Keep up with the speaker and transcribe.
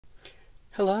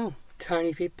Hello,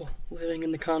 tiny people living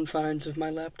in the confines of my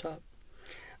laptop.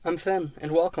 I'm Finn,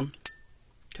 and welcome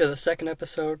to the second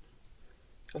episode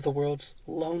of the world's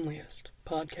loneliest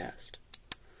podcast.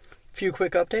 Few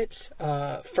quick updates.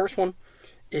 First one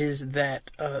is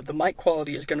that the mic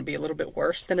quality is going to be a little bit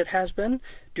worse than it has been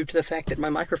due to the fact that my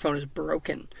microphone is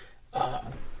broken.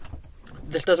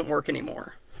 This doesn't work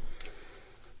anymore.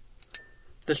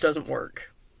 This doesn't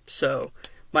work. So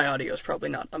my audio is probably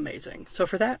not amazing. So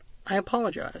for that, I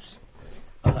apologize.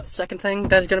 Second thing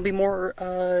that is going to be more,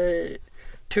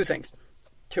 two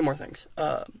more things.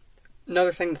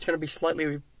 Another thing that's going to be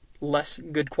slightly less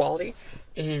good quality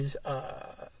is,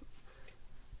 I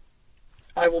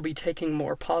will be taking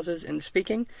more pauses in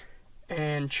speaking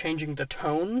and changing the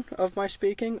tone of my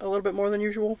speaking a little bit more than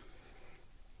usual.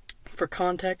 For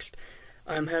context,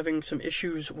 I'm having some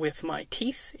issues with my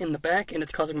teeth in the back, and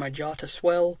it's causing my jaw to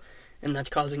swell, and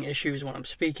that's causing issues when I'm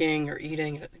speaking or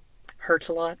eating, and it hurts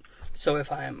a lot. So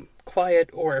if I am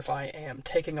quiet, or if I am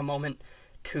taking a moment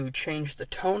to change the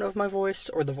tone of my voice,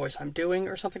 or the voice I'm doing,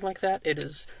 or something like that, it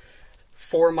is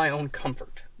for my own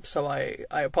comfort. So I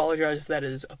apologize if that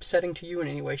is upsetting to you in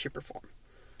any way, shape, or form.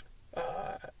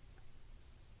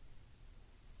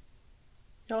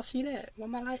 Y'all see that? Why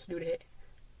my lights do that?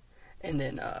 And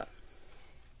then,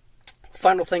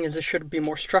 final thing is this should be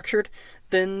more structured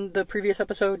than the previous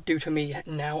episode due to me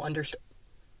now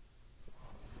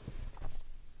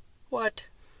What?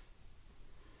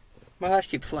 My lights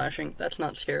keep flashing. That's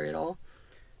not scary at all.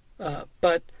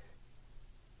 But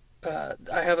I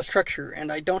have a structure,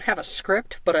 and I don't have a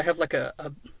script, but I have like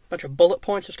a bunch of bullet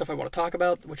points of stuff I want to talk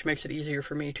about, which makes it easier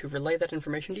for me to relay that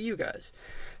information to you guys.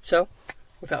 So,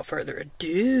 without further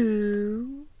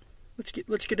ado,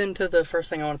 let's get into the first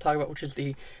thing I want to talk about, which is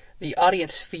the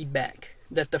audience feedback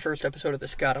that the first episode of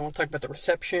this got. I want to talk about the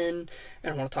reception,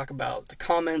 and I want to talk about the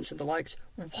comments and the likes.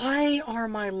 Why are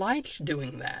my lights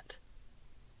doing that?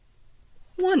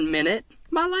 1 minute,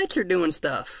 my lights are doing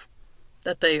stuff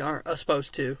that they aren't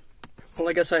supposed to. Well,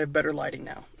 I guess I have better lighting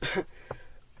now.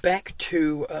 Back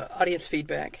to audience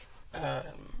feedback.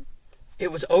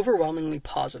 It was overwhelmingly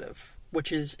positive,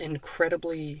 which is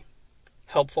incredibly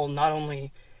helpful, not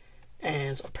only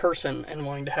as a person and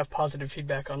wanting to have positive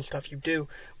feedback on stuff you do,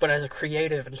 but as a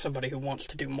creative and somebody who wants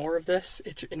to do more of this.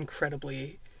 It's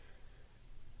incredibly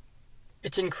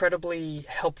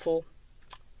helpful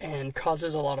and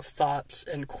causes a lot of thoughts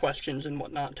and questions and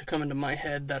whatnot to come into my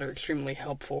head that are extremely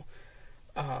helpful.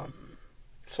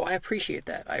 So I appreciate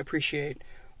that. I appreciate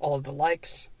all of the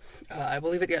likes. I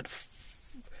believe it got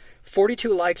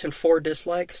 42 likes and 4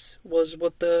 dislikes was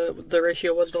what the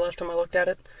ratio was the last time I looked at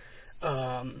it.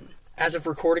 As of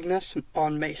recording this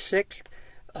on May 6th,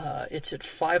 it's at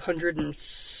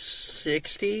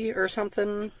 560 or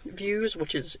something views,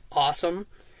 which is awesome.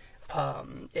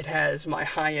 It has my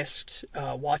highest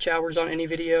watch hours on any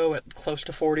video at close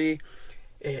to 40.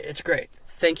 It's great.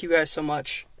 Thank you guys so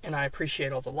much, and I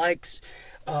appreciate all the likes.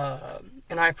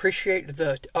 And I appreciate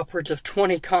the upwards of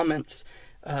 20 comments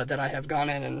that I have gone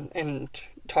in and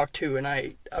talked to, and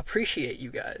I appreciate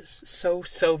you guys so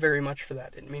very much for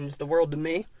that. It means the world to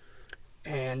me,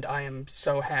 and I am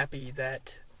so happy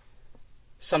that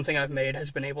something I've made has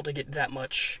been able to get that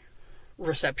much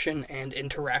reception and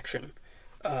interaction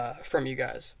from you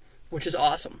guys, which is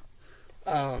awesome.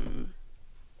 I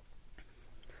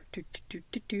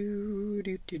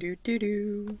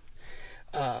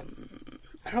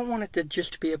don't want it to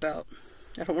just be about,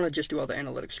 I don't want to just do all the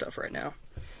analytic stuff right now.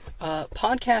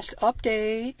 Podcast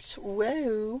updates,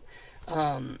 whoa.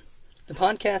 The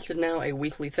podcast is now a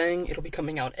weekly thing. It'll be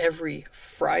coming out every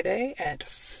Friday at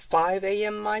 5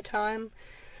 a.m. my time.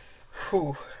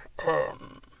 I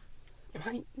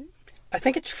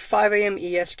think it's 5 a.m.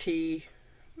 EST,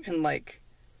 and like,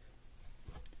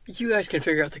 you guys can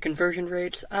figure out the conversion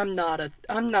rates. I'm not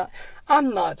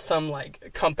some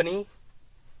like company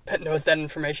that knows that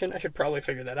information. I should probably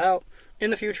figure that out. In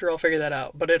the future, I'll figure that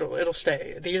out, but it'll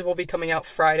stay. These will be coming out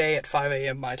Friday at 5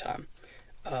 a.m. my time.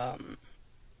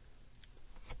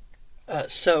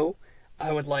 So,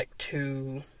 I would like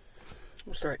to,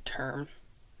 what's the right term?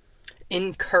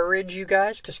 Encourage you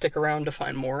guys to stick around to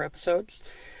find more episodes,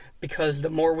 because the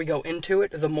more we go into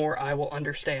it, the more I will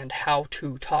understand how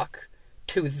to talk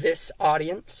to this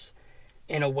audience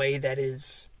in a way that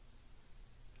is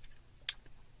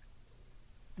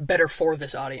better for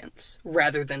this audience,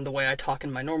 rather than the way I talk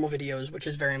in my normal videos, which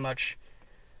is very much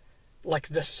like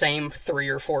the same 3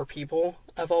 or 4 people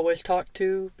I've always talked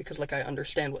to, because like I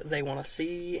understand what they want to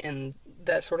see and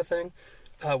that sort of thing.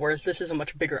 Whereas this is a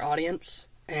much bigger audience,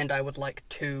 and I would like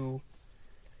to,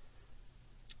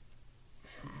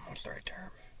 what's the right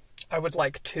term? I would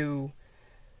like to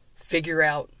figure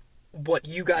out what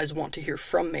you guys want to hear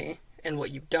from me and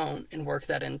what you don't, and work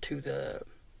that into the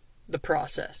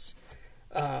process.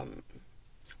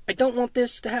 I don't want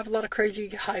this to have a lot of crazy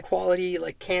high quality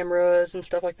like cameras and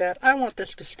stuff like that. I want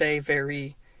this to stay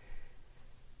very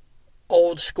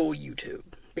old school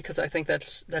YouTube, because I think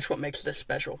that's what makes this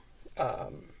special.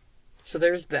 So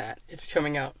there's that. It's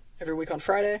coming out every week on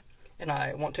Friday, and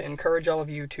I want to encourage all of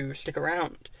you to stick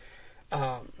around.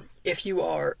 If you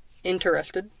are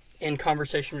interested in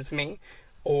conversation with me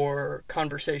or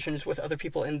conversations with other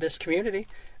people in this community,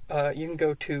 you can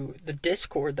go to the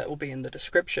Discord that will be in the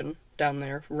description down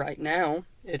there right now.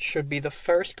 It should be the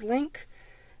first link,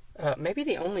 maybe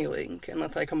the only link,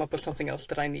 unless I come up with something else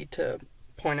that I need to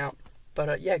point out.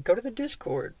 But yeah, go to the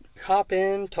Discord, hop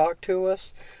in, talk to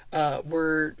us.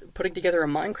 We're putting together a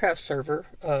Minecraft server.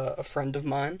 A friend of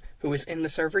mine who is in the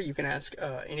server, you can ask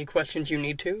any questions you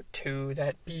need to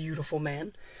that beautiful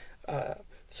man.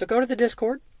 So go to the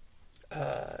Discord,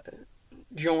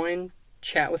 join,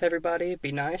 chat with everybody,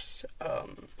 be nice.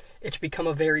 It's become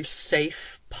a very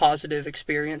safe, positive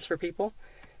experience for people.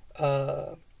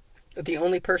 The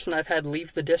only person I've had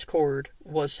leave the Discord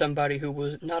was somebody who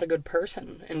was not a good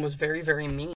person and was very, very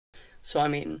mean. So, I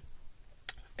mean,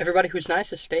 everybody who's nice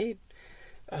has stayed.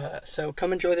 So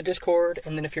come enjoy the Discord,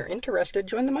 and then if you're interested,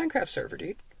 join the Minecraft server,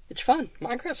 dude. It's fun.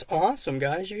 Minecraft's awesome,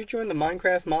 guys. You should join the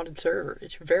Minecraft modded server.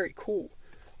 It's very cool.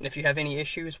 And if you have any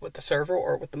issues with the server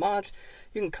or with the mods,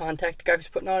 you can contact the guy who's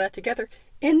putting all that together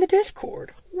in the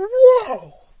Discord.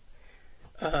 Whoa!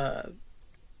 Now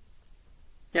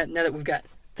that we've got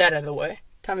that out of the way,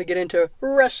 time to get into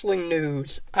wrestling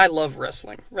news. I love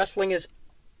wrestling. Wrestling is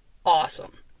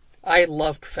awesome. I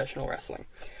love professional wrestling.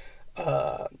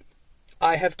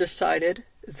 I have decided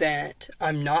that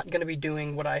I'm not going to be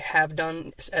doing what I have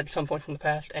done at some point in the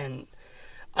past, and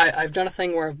I've done a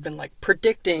thing where I've been like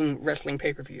predicting wrestling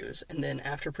pay-per-views, and then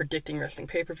after predicting wrestling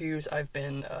pay-per-views, I've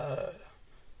been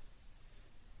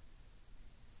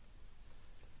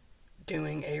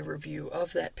doing a review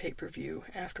of that pay-per-view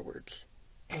afterwards.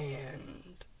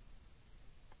 And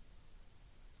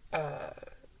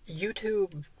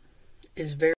YouTube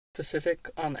is very specific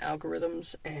on the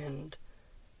algorithms and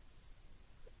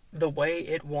the way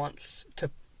it wants to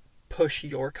push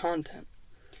your content.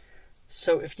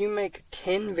 So if you make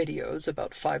 10 videos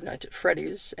about Five Nights at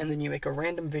Freddy's, and then you make a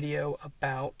random video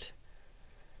about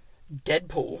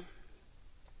Deadpool,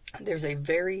 there's a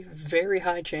very, very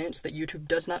high chance that YouTube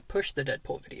does not push the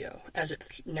Deadpool video, as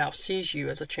it now sees you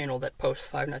as a channel that posts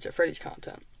Five Nights at Freddy's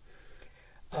content.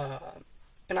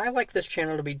 And I like this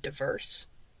channel to be diverse,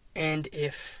 and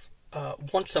if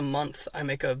once a month I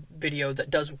make a video that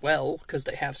does well, because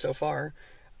they have so far,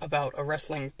 about a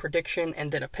wrestling prediction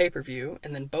and then a pay-per-view,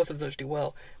 and then both of those do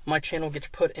well, my channel gets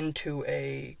put into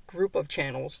a group of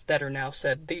channels that are now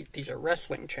said, these are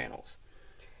wrestling channels.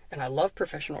 And I love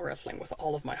professional wrestling with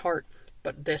all of my heart,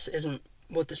 but this isn't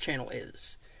what this channel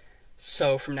is.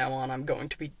 So from now on, I'm going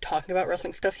to be talking about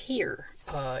wrestling stuff here.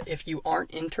 If you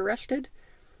aren't interested,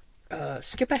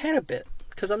 skip ahead a bit,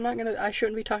 because I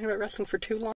shouldn't be talking about wrestling for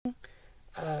too long.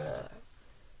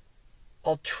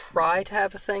 I'll try to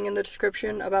have a thing in the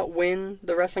description about when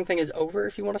the wrestling thing is over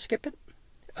if you want to skip it.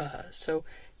 So,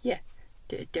 yeah,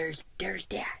 there's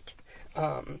that.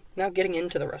 Now getting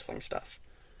into the wrestling stuff.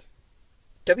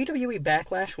 WWE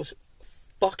Backlash was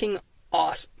fucking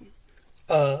awesome.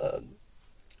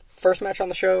 First match on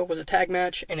the show was a tag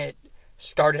match, and it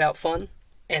started out fun,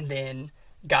 and then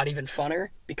got even funner,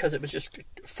 because it was just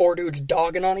 4 dudes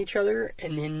dogging on each other,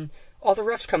 and then all the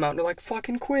refs come out and they're like,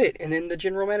 fucking quit. And then the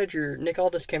general manager, Nick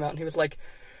Aldis, came out and he was like,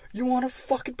 you want to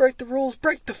fucking break the rules?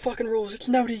 Break the fucking rules. It's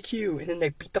no DQ. And then they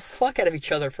beat the fuck out of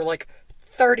each other for like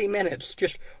 30 minutes.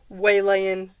 Just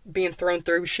waylaying, being thrown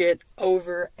through shit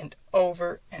over and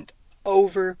over and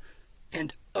over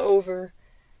and over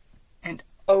and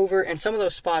over. And some of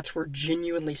those spots were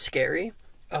genuinely scary.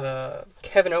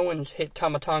 Kevin Owens hit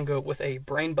Tama Tonga with a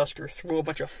brainbuster through a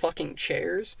bunch of fucking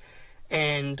chairs.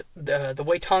 And the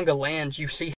way Tonga lands, you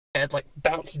see his head like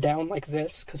bounce down like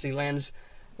this, because he lands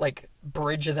like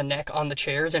bridge of the neck on the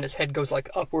chairs, and his head goes like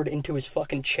upward into his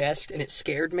fucking chest, and it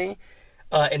scared me.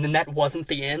 And then that wasn't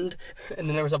the end, and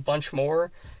then there was a bunch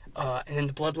more, and then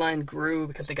the bloodline grew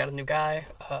because they got a new guy,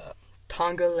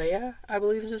 Tonga Leia, I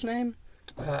believe is his name.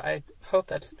 I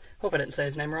hope I didn't say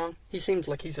his name wrong. He seems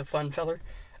like he's a fun feller,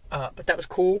 but that was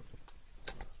cool.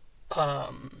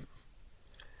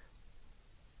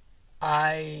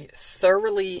 I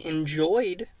thoroughly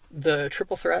enjoyed the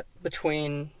triple threat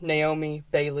between Naomi,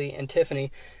 Bayley, and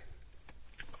Tiffany.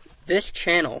 This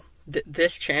YouTube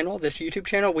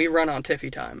channel, we run on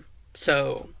Tiffy time.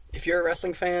 So, if you're a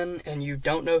wrestling fan and you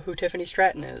don't know who Tiffany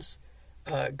Stratton is,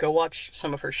 go watch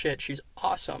some of her shit. She's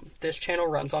awesome. This channel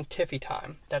runs on Tiffy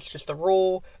time. That's just the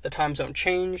rule. The time zone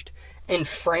changed. In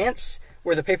France,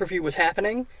 where the pay-per-view was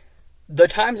happening, the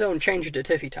time zone changed to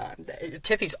Tiffy time.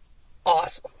 Tiffy's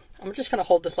awesome. I'm just going to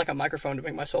hold this like a microphone to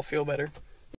make myself feel better.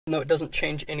 No, it doesn't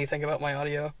change anything about my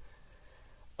audio.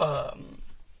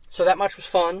 So that match was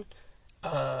fun.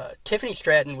 Tiffany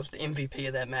Stratton was the MVP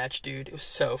of that match, dude. It was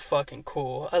so fucking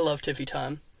cool. I love Tiffy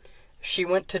time. She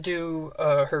went to do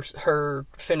her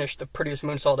finish, the prettiest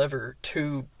moonsault ever,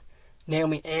 to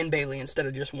Naomi and Bayley instead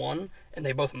of just one, and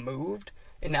they both moved,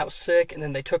 and that was sick. And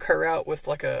then they took her out with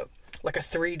like a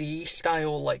 3D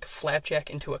style like flapjack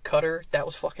into a cutter. That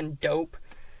was fucking dope.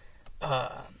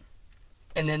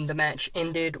 And then the match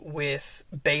ended with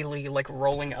Bayley like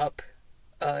rolling up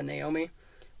Naomi,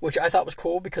 which I thought was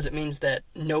cool because it means that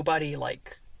nobody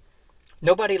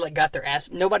got their ass.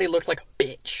 Nobody looked like a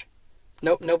bitch.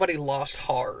 Nobody lost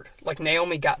hard. Like,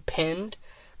 Naomi got pinned,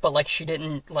 but like she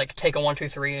didn't like take a 1, 2,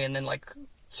 3 and then like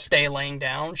stay laying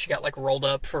down. She got like rolled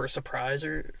up for a surprise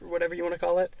or whatever you want to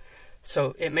call it.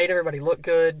 So it made everybody look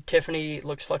good. Tiffany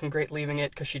looks fucking great leaving it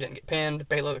because she didn't get pinned.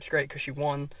 Bayley looks great because she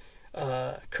won.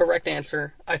 Correct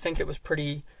answer. I think it was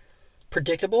pretty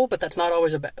predictable, but that's not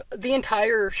always a bad... The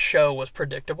entire show was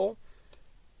predictable,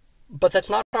 but that's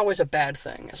not always a bad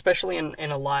thing, especially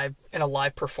in a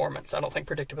live performance. I don't think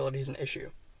predictability is an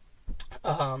issue.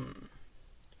 After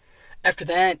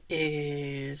that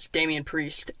is Damian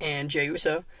Priest and Jey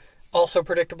Uso. Also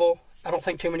predictable. I don't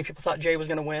think too many people thought Jey was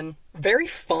going to win. Very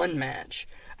fun match.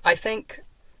 I think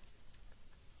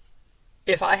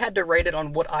if I had to rate it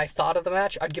on what I thought of the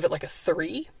match, I'd give it like a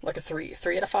 3. Like a 3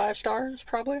 out of 5 stars,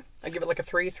 probably. I'd give it like a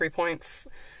 3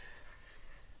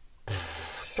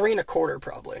 3.25,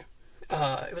 probably.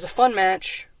 It was a fun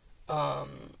match.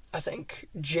 I think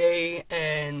Jey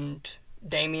and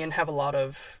Damian have a lot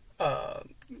of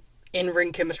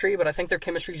in-ring chemistry, but I think their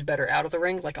chemistry is better out of the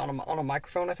ring, like on a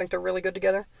microphone. I think they're really good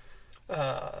together.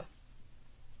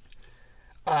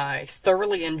 I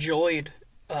thoroughly enjoyed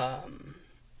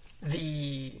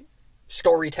the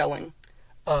storytelling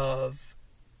of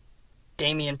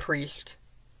Damian Priest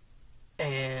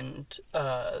and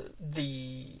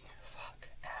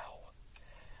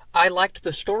I liked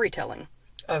the storytelling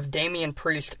of Damian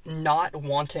Priest not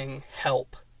wanting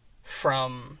help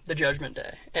from the Judgment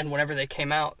Day, and whenever they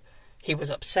came out, he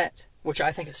was upset, which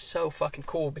I think is so fucking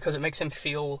cool because it makes him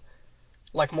feel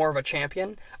like more of a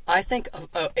champion. I think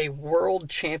a world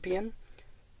champion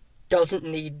doesn't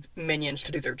need minions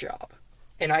to do their job.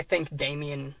 And I think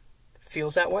Damian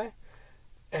feels that way.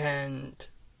 And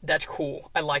that's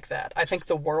cool. I like that. I think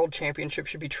the world championship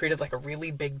should be treated like a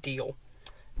really big deal.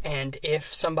 And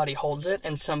if somebody holds it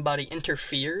and somebody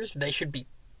interferes, they should be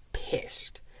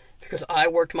pissed. Because I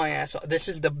worked my ass off. This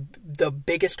is the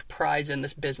biggest prize in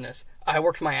this business. I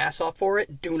worked my ass off for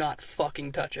it. Do not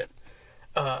fucking touch it.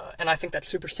 And I think that's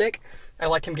super sick. I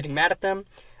liked him getting mad at them.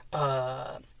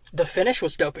 The finish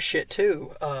was dope as shit,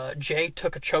 too. Jey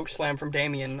took a choke slam from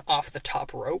Damian off the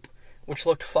top rope, which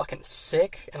looked fucking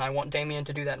sick, and I want Damian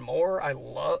to do that more. I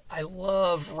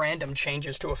love random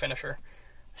changes to a finisher,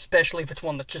 especially if it's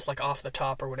one that's just, like, off the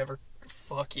top or whatever.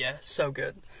 Fuck yeah, so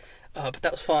good. But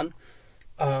that was fun.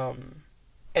 And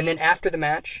then after the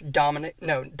match,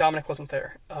 Dominic wasn't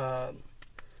there.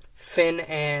 Finn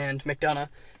and McDonough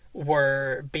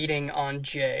were beating on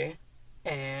Jey,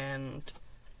 and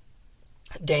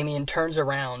Damian turns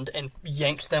around and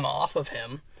yanks them off of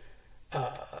him,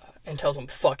 and tells them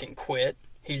fucking quit.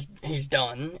 He's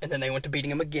done. And then they went to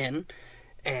beating him again,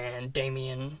 and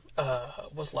Damian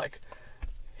was like,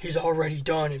 he's already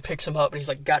done, and picks him up, and he's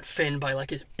like got Finn by like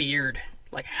his beard,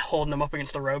 like holding him up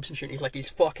against the ropes and shit. He's like, he's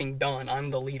fucking done.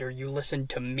 I'm the leader. You listen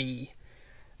to me.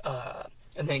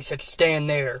 And then he said, stand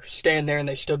there, and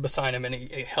they stood beside him, and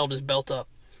he held his belt up.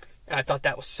 And I thought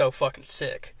that was so fucking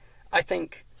sick. I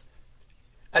think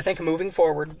moving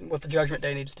forward, what the Judgment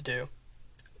Day needs to do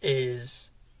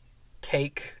is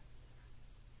take...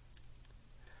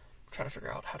 I'm trying to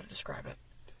figure out how to describe it.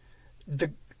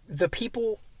 The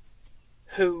people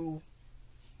who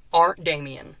aren't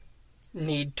Damian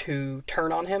need to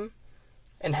turn on him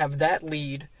and have that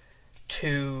lead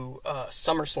to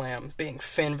SummerSlam being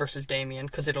Finn versus Damian,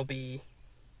 because it'll be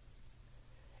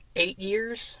 8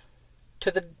 years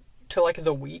to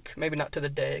the week, maybe not to the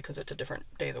day because it's a different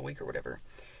day of the week or whatever,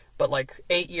 but like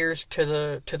 8 years to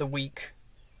the week,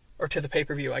 or to the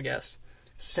pay-per-view, I guess,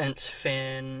 since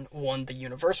Finn won the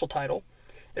Universal title.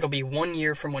 It'll be 1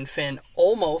 year from when Finn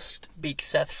almost beat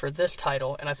Seth for this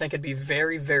title, and I think it'd be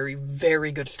very, very,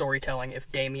 very good storytelling if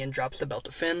Damian drops the belt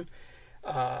to Finn,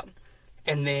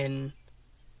 and then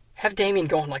Have Damian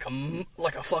go on like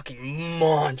a fucking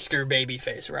monster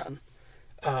babyface run.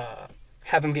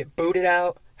 Have him get booted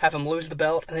out, have him lose the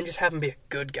belt, and then just have him be a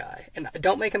good guy. And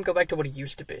don't make him go back to what he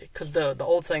used to be. Because the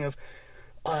old thing of,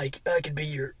 I could be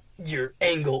your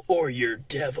Angle or your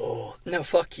Devil. No,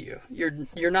 fuck you.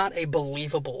 You're not a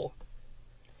believable...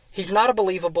 He's not a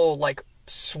believable, like,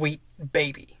 sweet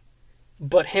baby.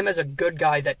 But him as a good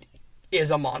guy that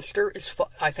is a monster,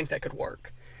 I think that could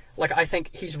work. Like, I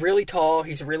think he's really tall,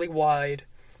 he's really wide,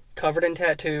 covered in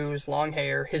tattoos, long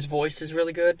hair, his voice is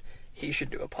really good. He should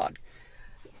do a pod.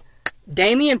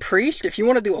 Damian Priest, if you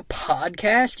want to do a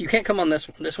podcast, you can't come on this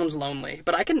one. This one's lonely.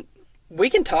 But we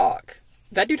can talk.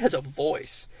 That dude has a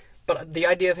voice. But the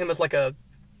idea of him as like a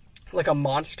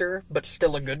monster, but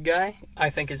still a good guy, I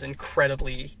think is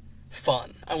incredibly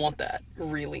fun. I want that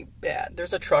really bad.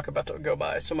 There's a truck about to go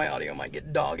by, so my audio might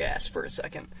get dog ass for a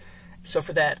second. So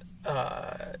for that,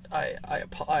 I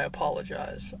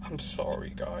apologize. I'm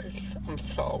sorry, guys. I'm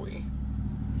sorry.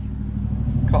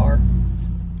 Car.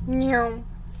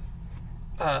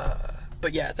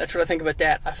 But yeah, that's what I think about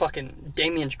that.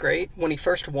 Damian's great. When he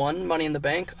first won Money in the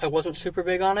Bank, I wasn't super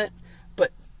big on it,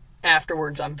 but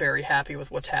afterwards I'm very happy with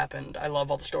what's happened. I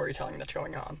love all the storytelling that's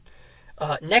going on.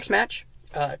 Next match,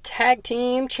 tag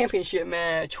team championship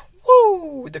match.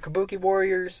 Woo! The Kabuki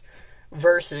Warriors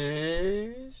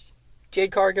versus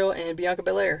Jade Cargill and Bianca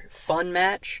Belair. Fun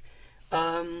match.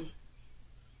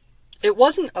 It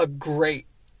wasn't a great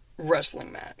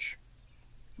wrestling match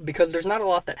because there's not a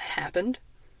lot that happened.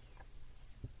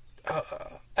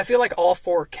 I feel like all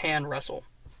four can wrestle.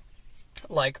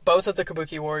 Like, both of the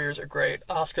Kabuki Warriors are great.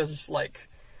 Asuka's, like,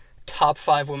 top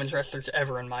 5 women's wrestlers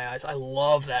ever in my eyes. I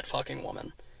love that fucking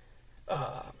woman.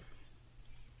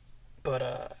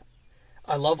 But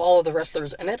I love all of the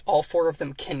wrestlers in it. All 4 of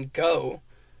them can go.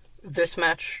 This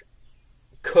match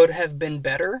could have been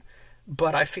better,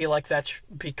 but I feel like that's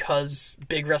because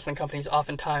big wrestling companies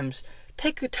oftentimes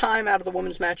take the time out of the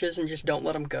women's matches and just don't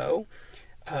let them go.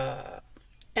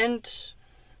 And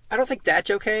I don't think that's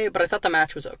okay, but I thought the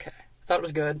match was okay. I thought it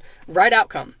was good. Right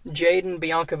outcome. Jade and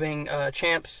Bianca being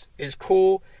champs is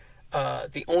cool.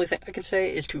 The only thing I can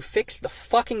say is to fix the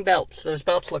fucking belts. Those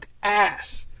belts look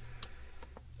ass.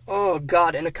 Oh,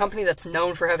 God. In a company that's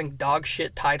known for having dog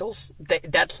shit titles,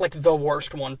 that's like the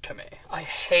worst one to me. I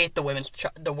hate the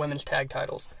women's tag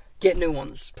titles. Get new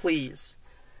ones, please.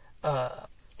 But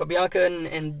Bianca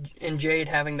and Jade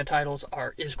having the titles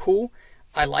is cool.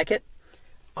 I like it.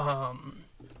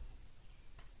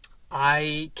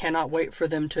 I cannot wait for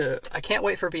I can't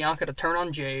wait for Bianca to turn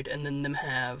on Jade and then them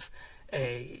have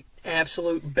a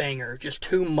absolute banger. Just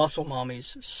 2 muscle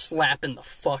mommies slapping the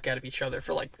fuck out of each other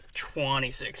for like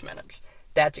 26 minutes.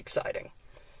 That's exciting.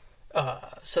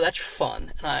 So that's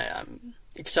fun. And I'm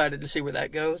excited to see where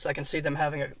that goes. I can see them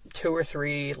having 2 or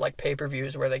 3 like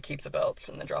pay-per-views where they keep the belts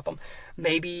and then drop them.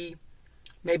 Maybe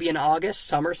in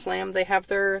August, SummerSlam, they have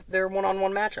their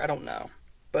one-on-one match. I don't know.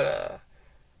 But,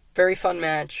 very fun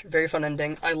match, very fun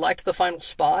ending. I liked the final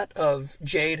spot of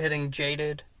Jade hitting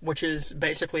Jaded, which is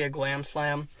basically a glam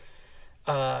slam.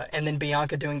 And then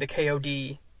Bianca doing the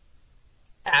KOD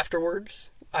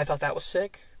afterwards. I thought that was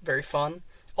sick. Very fun.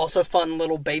 Also fun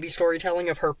little baby storytelling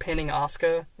of her pinning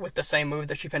Asuka with the same move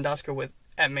that she pinned Asuka with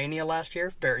at Mania last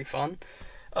year. Very fun.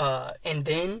 And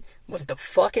then was the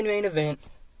fucking main event.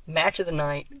 Match of the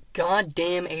night.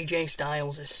 Goddamn, AJ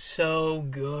Styles is so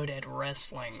good at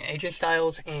wrestling. AJ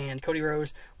Styles and Cody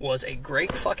Rhodes was a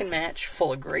great fucking match,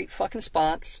 full of great fucking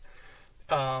spots.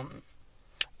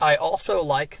 I also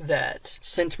like that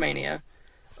since Mania,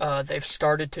 they've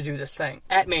started to do this thing.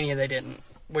 At Mania they didn't,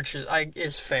 which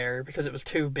is fair, because it was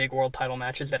 2 big world title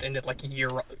matches that ended like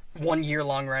 1 year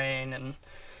long reign and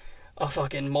a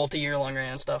fucking multi-year long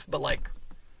reign and stuff. But like,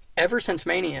 ever since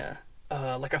Mania,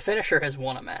 like a finisher has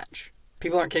won a match.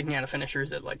 People aren't kicking out of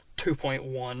finishers at like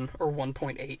 2.1 or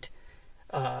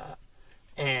 1.8.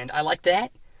 And I like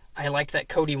that. I like that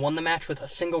Cody won the match with a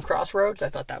single crossroads. I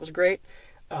thought that was great.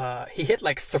 He hit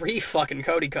like 3 fucking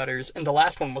Cody cutters, and the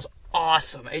last one was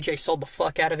awesome. AJ sold the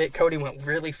fuck out of it. Cody went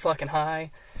really fucking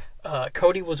high.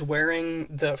 Cody was wearing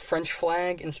the French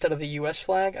flag instead of the US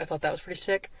flag. I thought that was pretty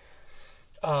sick.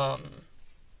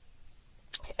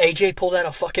 AJ pulled out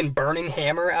a fucking burning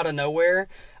hammer out of nowhere.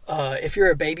 If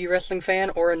you're a baby wrestling fan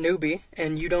or a newbie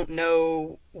and you don't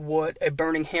know what a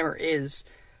burning hammer is,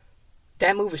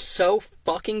 that move is so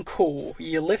fucking cool.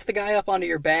 You lift the guy up onto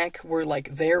your back where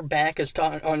like their back is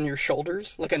on your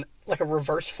shoulders, like a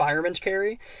reverse fireman's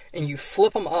carry, and you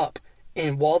flip them up,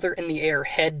 and while they're in the air,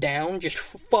 head down, just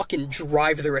fucking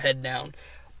drive their head down.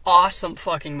 Awesome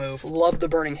fucking move. Love the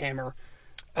burning hammer.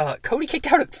 Cody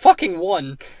kicked out at fucking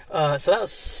 1, so that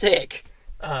was sick.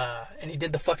 And he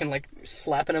did the fucking, like,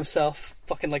 slapping himself,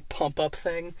 fucking, like, pump-up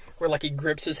thing, where, like, he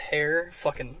grips his hair.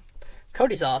 Fucking,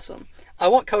 Cody's awesome. I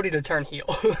want Cody to turn heel.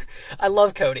 I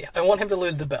love Cody. I want him to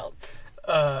lose the belt.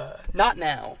 Not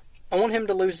now. I want him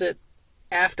to lose it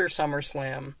after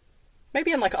SummerSlam.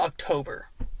 Maybe in, like, October.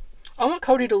 I want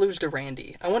Cody to lose to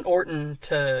Randy. I want Orton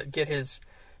to get his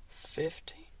 15th?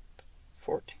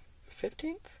 14th?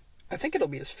 15th? I think it'll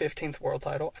be his 15th world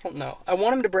title. I don't know. I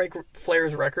want him to break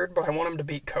Flair's record, but I want him to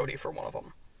beat Cody for one of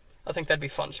them. I think that'd be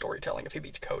fun storytelling if he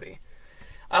beats Cody.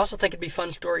 I also think it'd be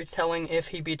fun storytelling if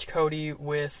he beats Cody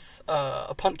with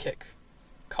a punt kick.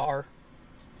 But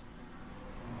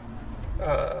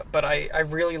I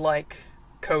really like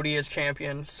Cody as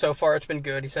champion. So far it's been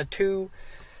good. He's had 2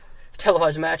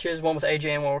 televised matches, one with AJ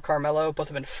and one with Carmelo. Both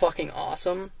have been fucking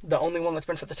awesome. The only one that's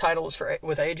been for the title is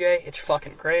with AJ. It's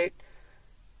fucking great.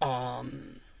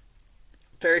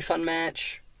 Very fun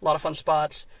match. A lot of fun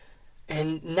spots.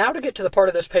 And now to get to the part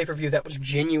of this pay-per-view that was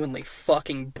genuinely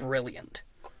fucking brilliant.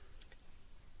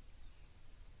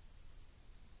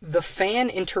 The fan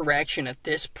interaction at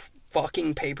this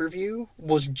fucking pay-per-view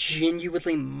was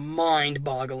genuinely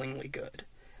mind-bogglingly good.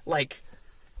 Like,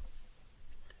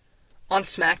 on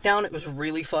SmackDown, it was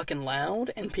really fucking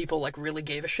loud, and people, like, really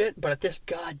gave a shit, but at this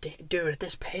at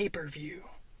this pay-per-view...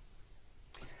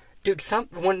 Dude,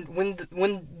 when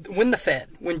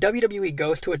WWE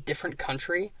goes to a different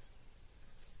country,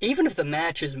 even if the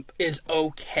match is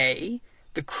okay,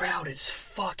 the crowd is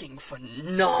fucking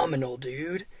phenomenal,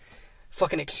 dude.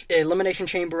 Fucking Elimination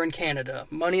Chamber in Canada,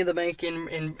 Money in the Bank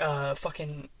in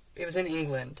fucking, it was in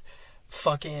England.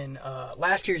 Fucking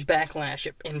last year's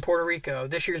Backlash in Puerto Rico,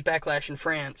 this year's Backlash in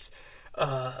France,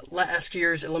 last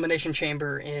year's Elimination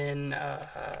Chamber in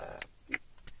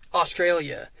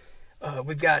Australia.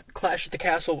 We've got Clash at the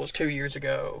Castle was 2 years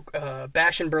ago.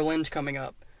 Bash in Berlin's coming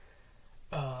up.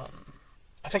 I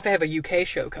think they have a UK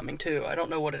show coming too. I don't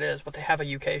know what it is, but they have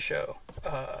a UK show.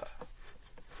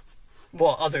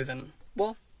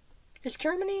 Is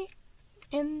Germany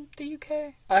in the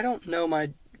UK? I don't know my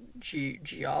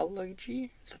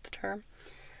geology. Is that the term?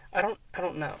 I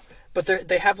don't know. But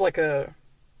they have like a...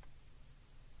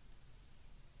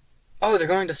 Oh, they're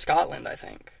going to Scotland, I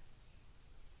think.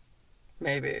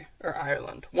 Maybe. Or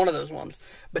Ireland. One of those ones.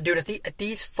 But dude, at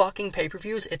these fucking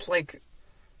pay-per-views, it's like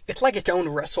its own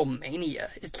WrestleMania.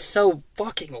 It's so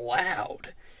fucking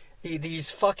loud. These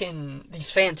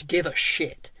fans give a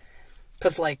shit.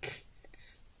 Because, like,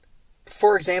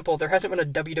 for example, there hasn't been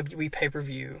a WWE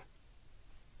pay-per-view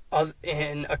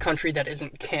in a country that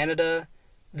isn't Canada,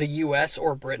 the US,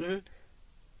 or Britain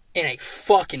in a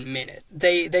fucking minute.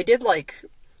 They did, like...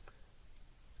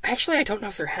 Actually, I don't know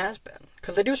if there has been.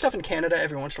 Because they do stuff in Canada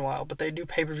every once in a while, but they do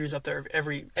pay-per-views up there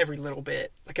every little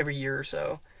bit. Like, every year or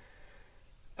so.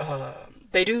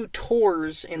 They do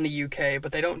tours in the UK,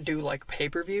 but they don't do, like,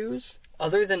 pay-per-views.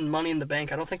 Other than Money in the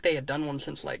Bank, I don't think they had done one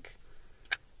since, like,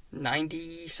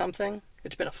 90-something.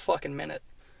 It's been a fucking minute.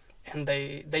 And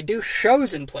they do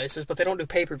shows in places, but they don't do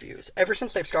pay-per-views. Ever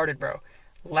since they've started, bro.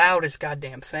 Loud as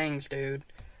goddamn things, dude.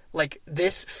 Like,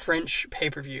 this French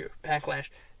pay-per-view,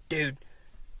 Backlash, dude...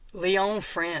 Lyon,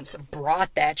 France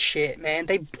brought that shit, man.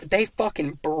 They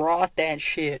fucking brought that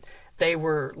shit. They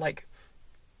were, like,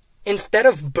 instead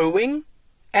of booing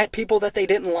at people that they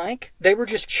didn't like, they were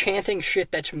just chanting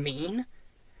shit that's mean.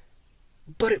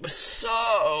 But it was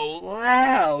so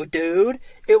loud, dude.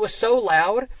 It was so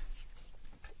loud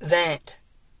that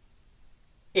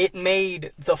it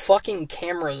made the fucking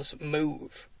cameras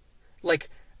move. Like,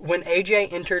 when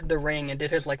AJ entered the ring and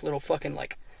did his, like, little fucking,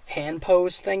 like, hand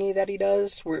pose thingy that he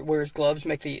does, where his gloves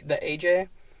make the AJ.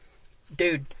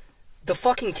 Dude, the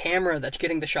fucking camera that's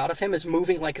getting the shot of him is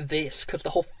moving like this, because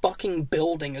the whole fucking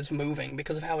building is moving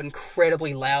because of how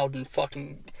incredibly loud and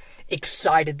fucking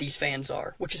excited these fans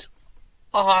are, which is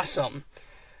awesome.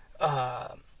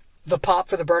 The pop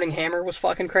for the Burning Hammer was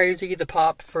fucking crazy. The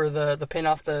pop for the pin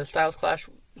off the Styles Clash,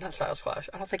 not Styles Clash,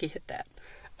 I don't think he hit that.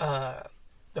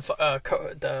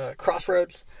 The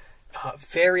Crossroads,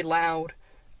 very loud.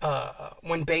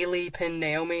 When Bayley pinned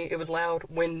Naomi, it was loud.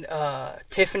 When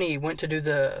Tiffany went to do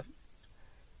the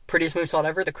prettiest moonsault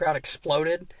ever, the crowd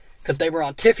exploded because they were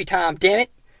on Tiffy time, damn it.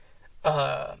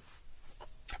 I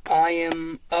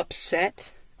am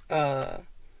upset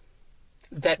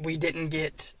that we didn't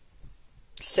get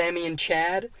Sammy and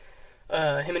Chad,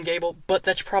 him and Gable, but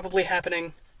that's probably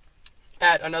happening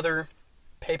at another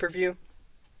pay-per-view.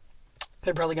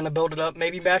 They're probably going to build it up.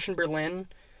 Maybe Bash in Berlin.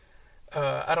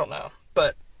 I don't know,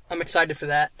 but I'm excited for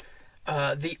that.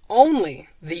 The only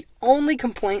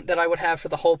complaint that I would have for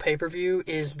the whole pay-per-view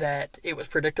is that it was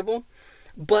predictable,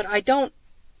 but I don't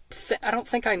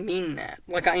think I mean that.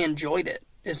 Like, I enjoyed it.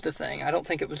 is the thing. I don't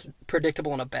think it was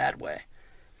predictable in a bad way.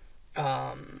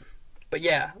 But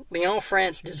yeah, Lyon,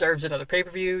 France deserves another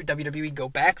pay-per-view. WWE, go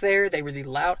back there. They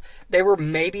were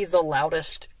maybe the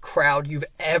loudest crowd you've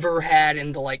ever had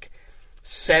in the,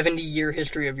 70-year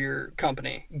history of your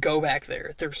company. Go back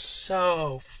there. They're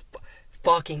so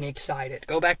fucking excited.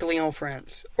 Go back to Lyon,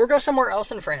 France. Or go somewhere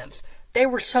else in France. They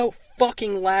were so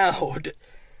fucking loud.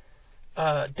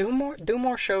 Do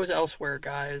more shows elsewhere,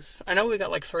 guys. I know we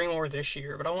got 3 more this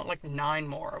year, but I want 9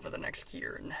 more over the next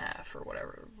year and a half or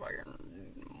whatever.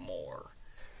 More.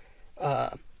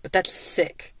 But that's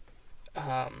sick.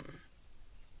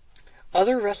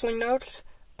 Other wrestling notes.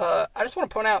 I just want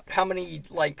to point out how many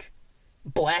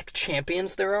black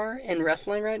champions there are in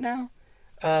wrestling right now.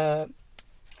 How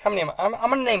many am I? I'm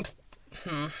gonna name.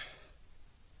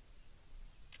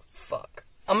 Fuck.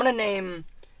 I'm gonna name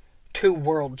 2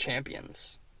 world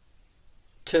champions.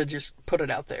 To just put it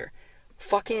out there.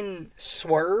 Fucking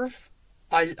Swerve.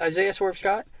 Isaiah Swerve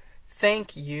Scott.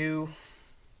 Thank you.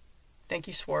 Thank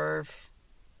you, Swerve.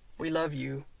 We love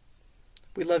you.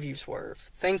 We love you, Swerve.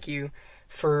 Thank you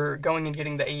for going and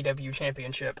getting the AEW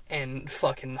championship and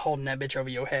fucking holding that bitch over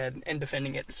your head and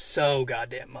defending it so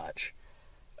goddamn much.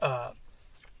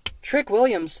 Trick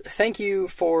Williams, thank you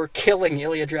for killing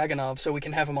Ilya Dragunov so we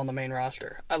can have him on the main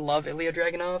roster. I love Ilya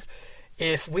Dragunov.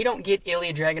 If we don't get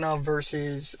Ilya Dragunov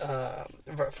versus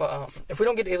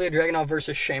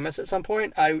Sheamus at some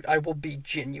point, I will be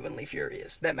genuinely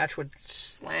furious. That match would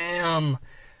slam.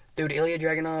 Dude, Ilya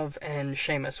Dragunov and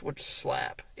Sheamus would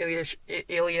slap.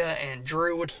 Ilya and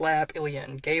Drew would slap. Ilya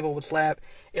and Gable would slap.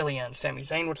 Ilya and Sami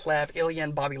Zayn would slap. Ilya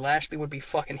and Bobby Lashley would be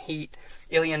fucking heat.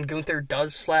 Ilya and Gunther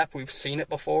does slap. We've seen it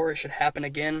before. It should happen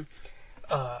again.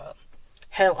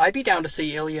 Hell, I'd be down to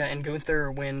see Ilya and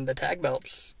Gunther win the tag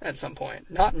belts at some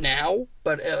point. Not now,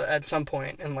 but at some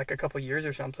point in a couple years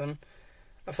or something.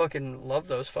 I fucking love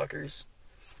those fuckers.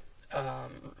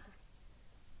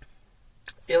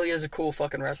 Ilya's a cool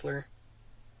fucking wrestler.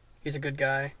 He's a good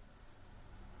guy.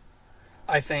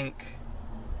 I think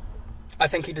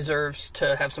he deserves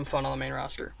to have some fun on the main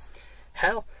roster.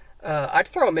 Hell, I'd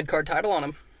throw a mid-card title on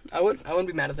him. I wouldn't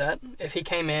be mad at that. If he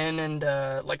came in and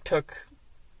took...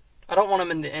 I don't want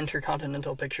him in the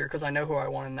Intercontinental picture because I know who I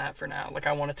want in that for now.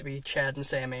 I want it to be Chad and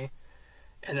Sammy.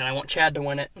 And then I want Chad to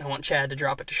win it, and I want Chad to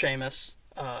drop it to Sheamus.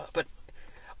 But,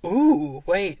 ooh,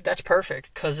 wait, that's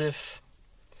perfect. Because if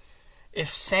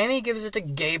Sammy gives it to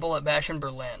Gable at Bash in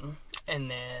Berlin,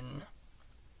 and then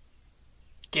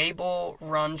Gable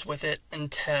runs with it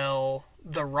until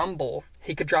the Rumble,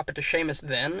 he could drop it to Sheamus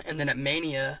then, and then at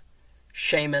Mania,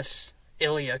 Sheamus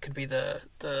Ilya could be the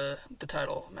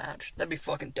title match. That'd be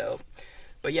fucking dope.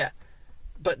 But yeah,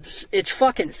 but it's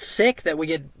fucking sick that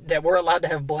we're allowed to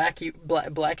have black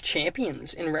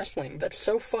champions in wrestling. That's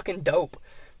so fucking dope.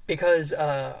 Because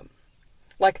The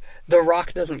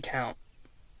Rock doesn't count.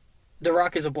 The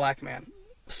Rock is a black man,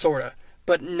 sorta.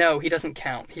 But no, he doesn't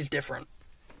count. He's different.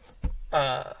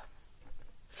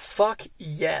 Fuck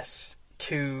yes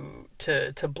to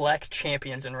black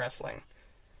champions in wrestling.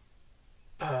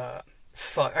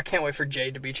 Fuck, I can't wait for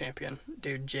Jade to be champion.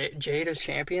 Dude, Jade as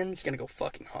champion is gonna go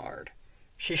fucking hard.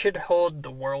 She should hold the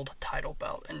world title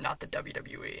belt and not the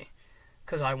WWE.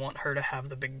 Because I want her to have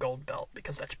the big gold belt,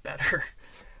 because that's better.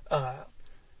 But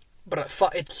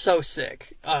it's so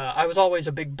sick. I was always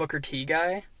a big Booker T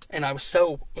guy, and I was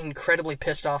so incredibly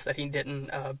pissed off that he didn't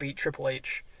beat Triple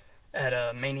H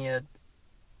at Mania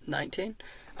 19.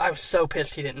 I was so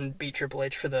pissed he didn't beat Triple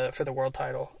H for the world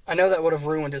title. I know that would have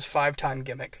ruined his 5-time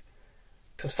gimmick,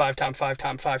 because 5-time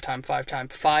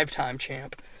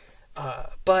champ.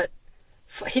 But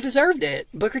he deserved it.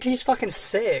 Booker T's fucking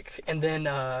sick. And then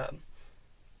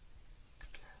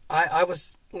I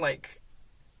was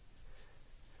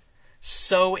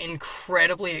so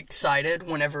incredibly excited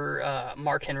whenever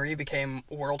Mark Henry became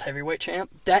World Heavyweight Champ.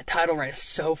 That title run is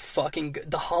so fucking good.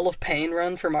 The Hall of Pain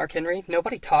run for Mark Henry,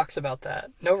 nobody talks about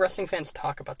that. No wrestling fans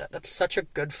talk about that. That's such a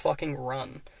good fucking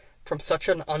run from such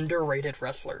an underrated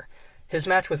wrestler. His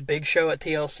match with Big Show at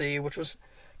TLC, which was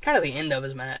kind of the end of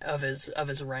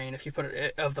his reign, if you put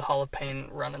it, of the Hall of Pain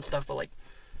run and stuff, but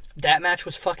that match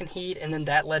was fucking heat, and then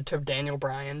that led to Daniel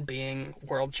Bryan being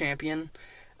world champion.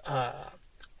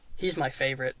 He's my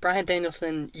favorite. Bryan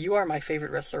Danielson, you are my favorite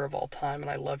wrestler of all time,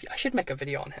 and I love you. I should make a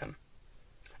video on him.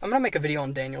 I'm going to make a video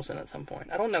on Danielson at some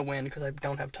point. I don't know when, because I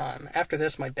don't have time. After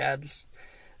this, my dad's...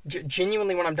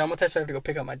 genuinely, when I'm done with this, I have to go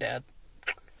pick up my dad.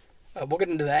 We'll get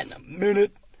into that in a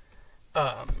minute.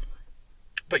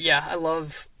 But yeah, I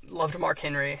loved Mark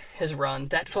Henry, his run.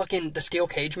 That fucking... the steel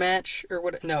cage match, or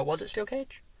what... no, was it steel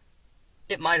cage?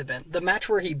 It might have been. The match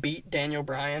where he beat Daniel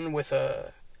Bryan with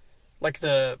a...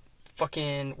 the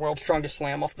fucking World's Strongest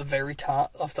Slam off the very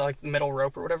top, off the like middle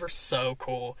rope or whatever. So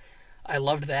cool. I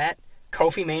loved that.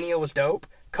 Kofi Mania was dope.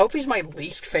 Kofi's my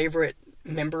least favorite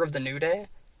member of the New Day,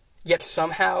 yet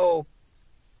somehow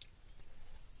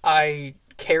I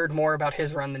cared more about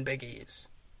his run than Big E's,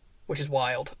 which is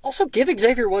wild. Also, give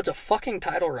Xavier Woods a fucking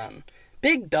title run.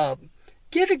 Big dub.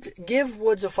 Give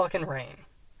Woods a fucking reign.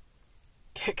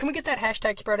 Can we get that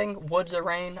hashtag spreading? Woods a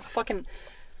reign? Fucking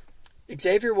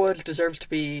Xavier Woods deserves to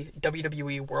be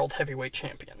WWE World Heavyweight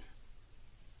Champion.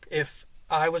 If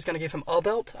I was going to give him a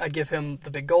belt, I'd give him the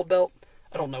big gold belt.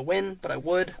 I don't know when, but I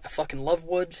would. I fucking love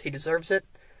Woods. He deserves it.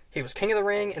 He was king of the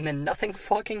ring, and then nothing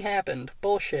fucking happened.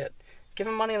 Bullshit. Give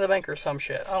him Money in the Bank or some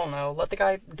shit. I don't know. Let the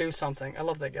guy do something. I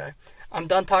love that guy. I'm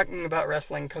done talking about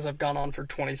wrestling because I've gone on for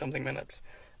 20-something minutes.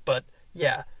 But,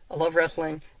 yeah, I love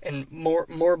wrestling, and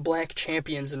more black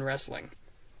champions in wrestling.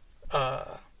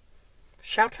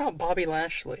 Shouts out Bobby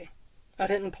Lashley. I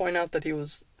didn't point out that he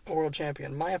was a world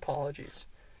champion. My apologies.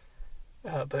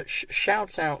 But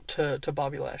shouts out to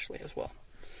Bobby Lashley as well.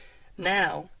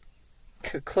 Now,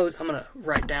 close. I'm gonna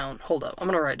write down. Hold up. I'm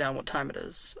gonna write down what time it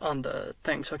is on the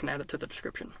thing so I can add it to the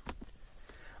description.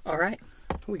 All right,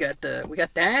 we got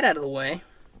that out of the way.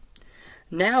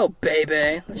 Now,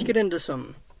 baby, let's get into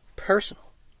some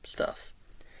personal stuff.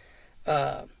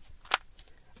 I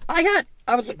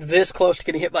was like this close to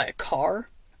getting hit by a car.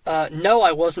 No,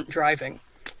 I wasn't driving.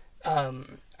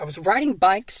 I was riding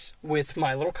bikes with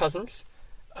my little cousins,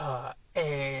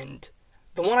 and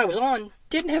the one I was on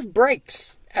didn't have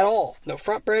brakes at all. No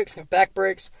front brakes, no back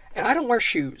brakes, and I don't wear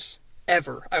shoes,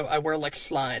 ever. I wear, like,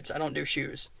 slides. I don't do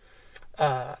shoes.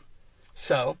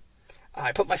 So,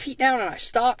 I put my feet down, and I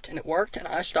stopped, and it worked, and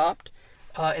I stopped.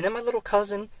 And then my little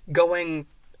cousin, going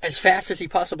as fast as he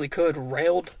possibly could,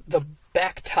 railed the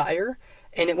back tire,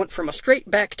 and it went from a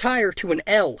straight back tire to an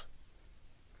L.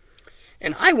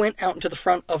 And I went out into the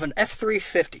front of an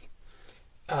F-350.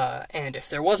 And if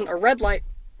there wasn't a red light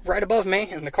right above me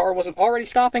and the car wasn't already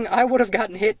stopping, I would have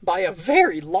gotten hit by a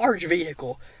very large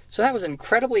vehicle. So that was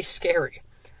incredibly scary.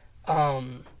 I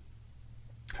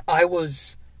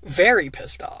was very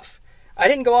pissed off. I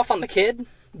didn't go off on the kid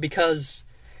because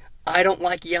I don't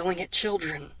like yelling at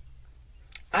children.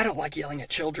 I don't like yelling at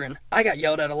children. I got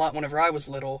yelled at a lot whenever I was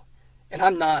little, and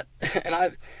I'm not, and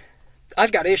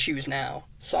I've got issues now,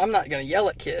 so I'm not going to yell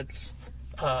at kids.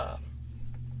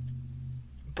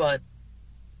 But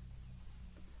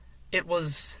I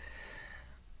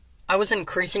was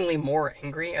increasingly more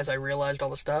angry as I realized all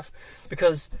the stuff,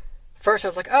 because first I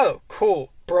was like, oh,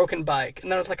 cool, broken bike, and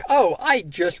then I was like, oh, I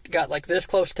just got like this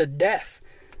close to death,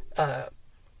 and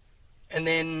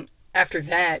then after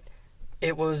that,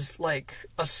 it was like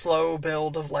a slow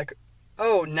build of like,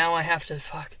 oh, now I have to,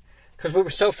 because we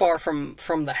were so far from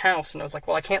the house, and I was like,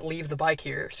 well, I can't leave the bike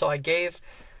here, so I gave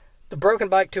the broken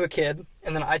bike to a kid,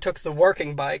 and then I took the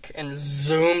working bike and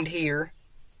zoomed here,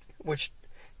 which,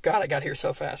 God, I got here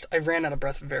so fast. I ran out of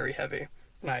breath very heavy,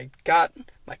 and I got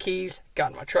my keys, got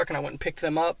in my truck, and I went and picked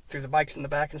them up, threw the bikes in the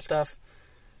back and stuff,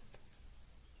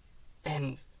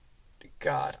 and,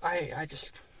 God, I'm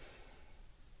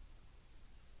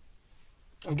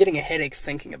getting a headache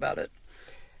thinking about it.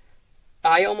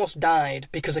 I almost died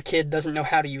because a kid doesn't know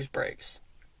how to use brakes.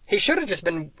 He should have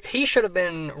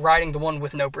been riding the one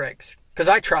with no brakes. Because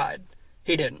I tried.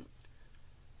 He didn't.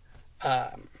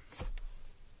 My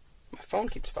phone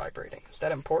keeps vibrating. Is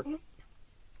that important?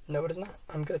 No, it is not.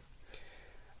 I'm good.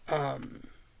 Where'd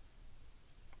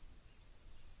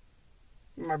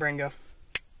my brain go?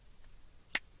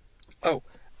 Oh,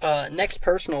 next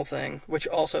personal thing, which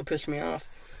also pissed me off.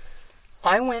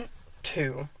 I went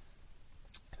to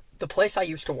the place I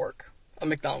used to work, a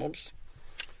McDonald's,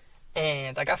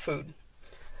 and I got food.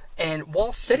 And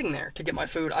while sitting there to get my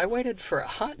food, I waited for a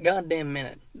hot goddamn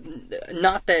minute.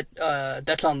 Not that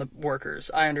that's on the workers.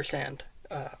 I understand.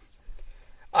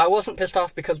 I wasn't pissed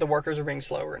off because the workers were being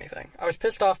slow or anything. I was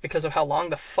pissed off because of how long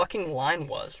the fucking line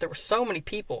was. There were so many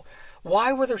people.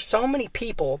 Why were there so many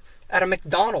people at a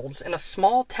McDonald's in a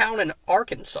small town in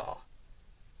Arkansas?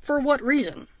 For what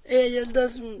reason? It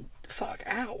doesn't...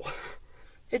 Ow.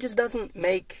 It just doesn't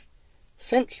make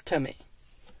sense to me.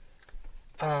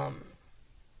 But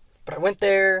I went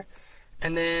there,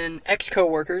 and then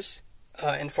ex-coworkers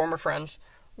and former friends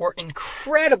were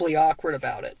incredibly awkward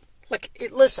about it. Like,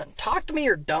 listen, talk to me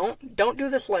or don't. Don't do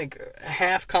this, like,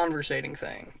 half-conversating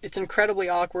thing. It's incredibly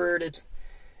awkward.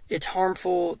 It's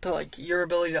harmful to, like, your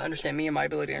ability to understand me and my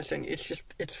ability to understand you.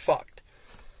 It's fucked.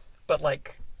 But,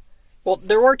 like... Well,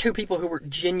 there were two people who were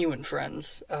genuine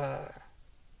friends.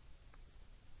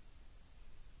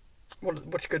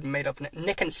 What's a good made-up name?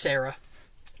 Nick and Sarah.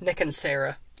 Nick and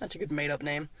Sarah. That's a good made-up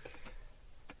name.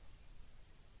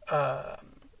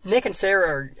 Nick and Sarah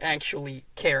are actually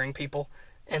caring people,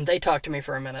 and they talked to me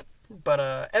for a minute.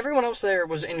 But everyone else there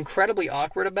was incredibly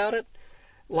awkward about it.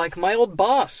 Like my old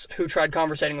boss, who tried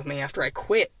conversating with me after I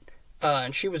quit,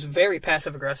 and she was very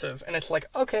passive-aggressive. And it's like,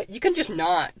 okay, you can just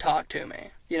not talk to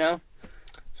me, you know?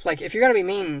 It's like, if you're gonna be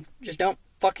mean, just don't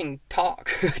fucking talk.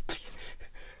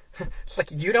 It's like,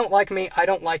 you don't like me, I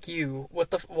don't like you.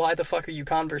 Why the fuck are you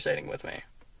conversating with me?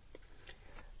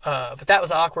 But that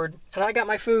was awkward. And I got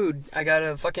my food. I got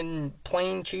a fucking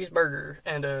plain cheeseburger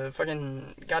and a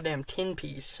fucking goddamn tin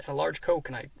piece and a large Coke,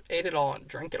 and I ate it all and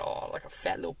drank it all like a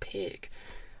fat little pig.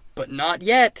 But not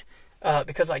yet,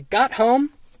 because I got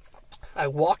home, I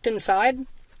walked inside,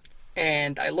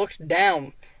 and I looked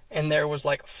down, and there was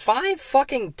like 5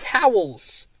 fucking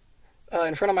towels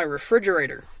in front of my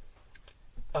refrigerator.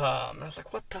 And I was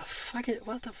like, what the fuck?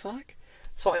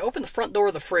 So I opened the front door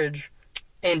of the fridge,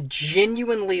 and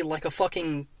genuinely, like a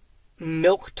fucking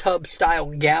milk tub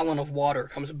style gallon of water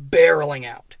comes barreling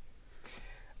out.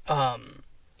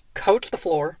 Coats the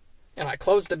floor, and I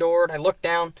closed the door, and I looked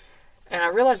down, and I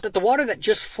realized that the water that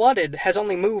just flooded has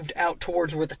only moved out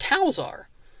towards where the towels are.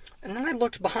 And then I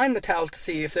looked behind the towels to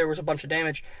see if there was a bunch of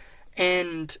damage,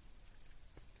 and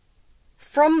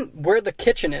from where the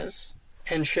kitchen is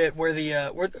and shit, where the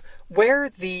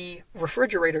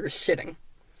refrigerator is sitting,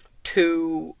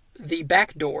 to the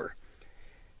back door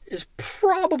is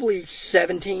probably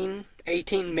 17,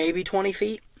 18, maybe 20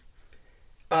 feet.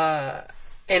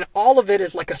 And all of it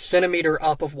is like a centimeter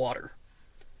up of water.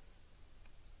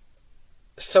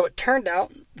 So it turned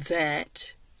out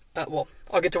that, well,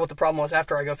 I'll get to what the problem was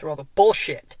after I go through all the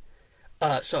bullshit.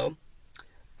 So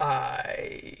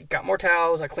I got more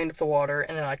towels, I cleaned up the water,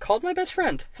 and then I called my best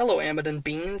friend. Hello, Amidon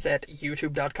Beans, at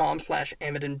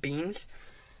youtube.com/AmidonBeans.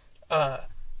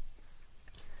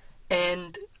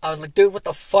 And I was like, dude, what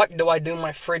the fuck do I do?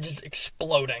 My fridge is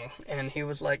exploding. And he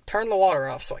was like, turn the water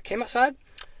off. So I came outside,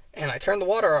 and I turned the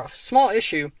water off. Small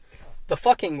issue, the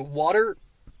fucking water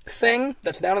thing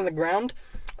that's down on the ground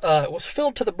was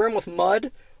filled to the brim with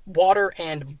mud, water,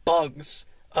 and bugs.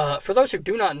 For those who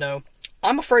do not know,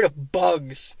 I'm afraid of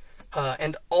bugs,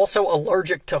 and also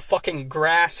allergic to fucking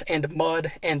grass, and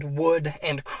mud, and wood,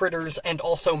 and critters, and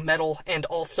also metal, and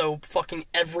also fucking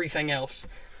everything else.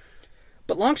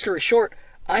 But long story short,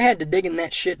 I had to dig in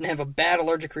that shit and have a bad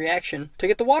allergic reaction to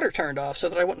get the water turned off so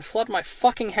that I wouldn't flood my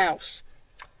fucking house.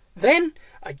 Then,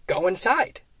 I go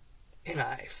inside, and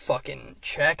I fucking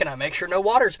check, and I make sure no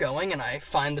water's going, and I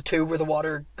find the tube where the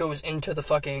water goes into the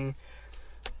fucking,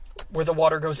 where the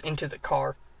water goes into the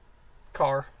car,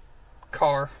 where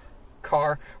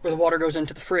the water goes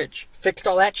into the fridge. Fixed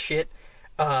all that shit,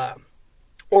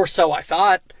 or so I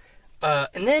thought,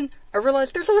 and then I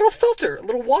realized there's a little filter, a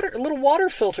little water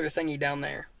filter thingy down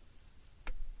there.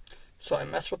 So I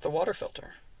messed with the water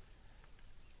filter.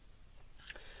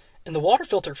 And the water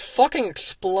filter fucking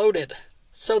exploded.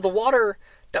 So the water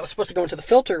that was supposed to go into the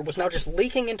filter was now just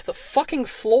leaking into the fucking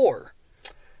floor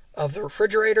of the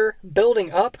refrigerator,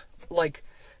 building up. Like,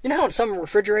 you know how in some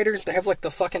refrigerators they have like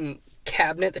the fucking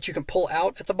cabinet that you can pull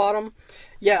out at the bottom?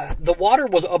 Yeah, the water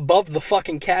was above the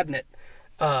fucking cabinet.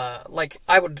 Like,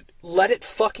 I would let it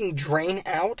fucking drain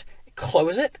out,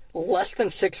 close it, less than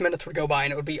 6 minutes would go by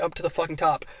and it would be up to the fucking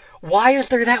top. Why is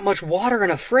there that much water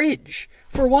in a fridge?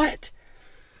 For what?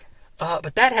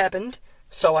 But that happened,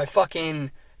 so I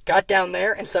fucking got down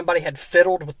there and somebody had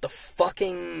fiddled with the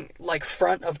fucking, like,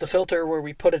 front of the filter where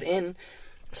we put it in.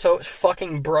 So it was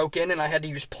fucking broken and I had to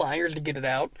use pliers to get it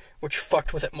out, which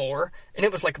fucked with it more. And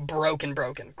it was, like, broken.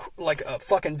 Like a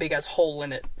fucking big-ass hole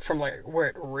in it from, like, where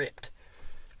it ripped.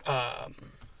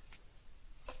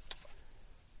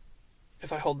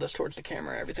 If I hold this towards the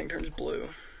camera, everything turns blue.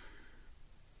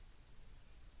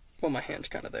 Well, my hand's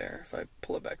kind of there if I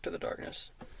pull it back to the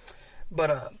darkness.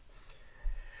 But,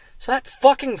 so that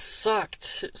fucking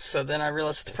sucked. So then I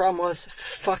realized what the problem was.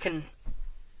 Fucking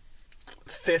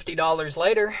 $50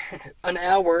 later, an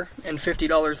hour and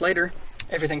 $50 later,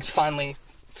 everything's finally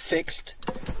fixed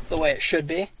the way it should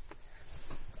be.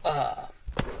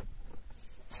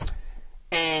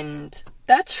 And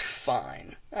that's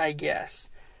fine, I guess.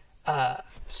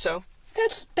 So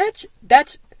that's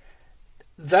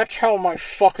how my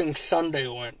fucking Sunday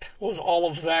went. Was all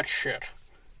of that shit.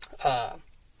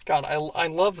 God, I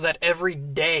love that every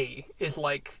day is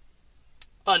like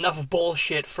enough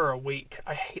bullshit for a week.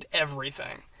 I hate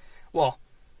everything. Well,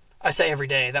 I say every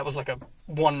day. That was like a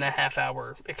 1.5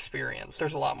 hour experience.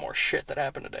 There's a lot more shit that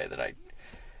happened today that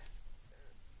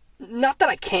not that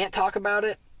I can't talk about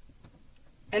it.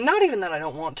 And not even that I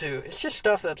don't want to. It's just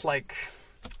stuff that's like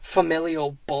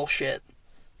familial bullshit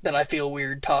that I feel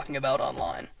weird talking about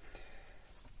online.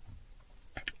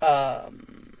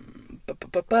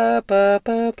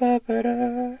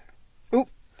 Oop.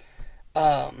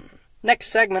 Next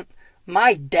segment,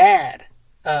 my dad.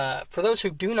 For those who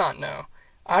do not know,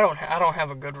 I don't have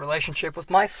a good relationship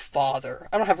with my father.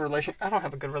 I don't have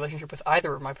a good relationship with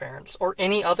either of my parents or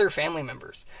any other family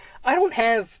members. I don't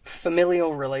have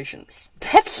familial relations.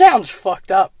 That sounds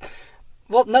fucked up.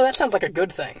 Well, no, that sounds like a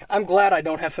good thing. I'm glad I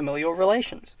don't have familial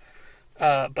relations.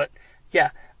 But yeah,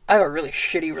 I have a really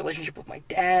shitty relationship with my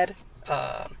dad,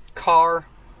 car,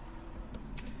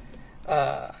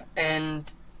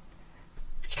 and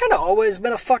it's kind of always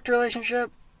been a fucked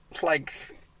relationship. It's like,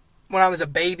 when I was a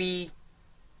baby,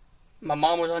 my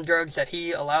mom was on drugs that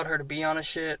he allowed her to be on and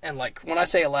shit, and like, when I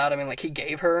say allowed, I mean like he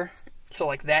gave her, so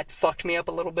like that fucked me up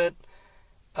a little bit,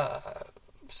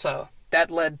 so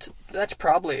that's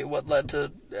probably what led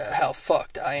to how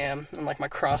fucked I am, and like my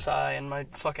cross eye, and my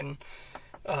fucking,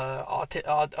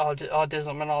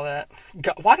 autism and all that.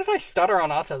 God, why did I stutter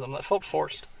on autism? That felt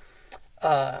forced.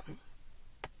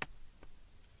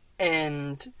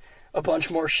 And a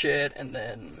bunch more shit, and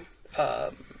then,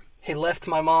 he left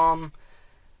my mom.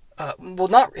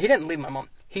 He didn't leave my mom.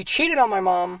 He cheated on my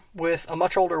mom with a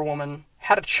much older woman,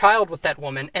 had a child with that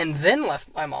woman, and then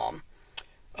left my mom,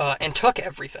 and took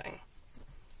everything.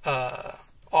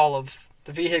 All of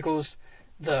the vehicles,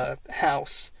 the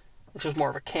house, which was more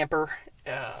of a camper,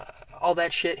 all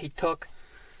that shit he took.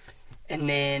 And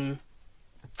then,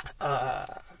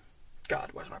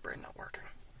 God, why is my brain not working?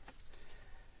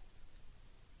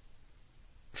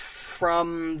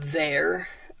 From there,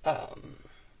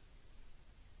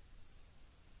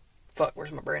 fuck,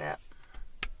 where's my brain at?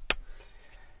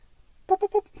 Boop,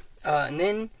 boop, boop. And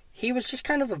then he was just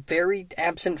kind of a very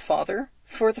absent father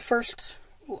for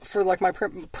like my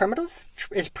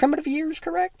primitive years,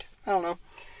 correct? I don't know.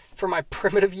 For my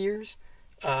primitive years,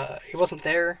 he wasn't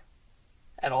there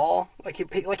at all.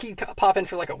 He'd pop in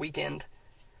for like a weekend,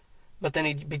 but then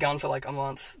he'd be gone for like a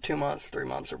month, 2 months, 3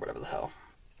 months, or whatever the hell.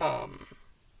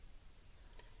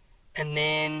 And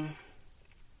then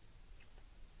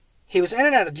he was in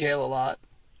and out of jail a lot,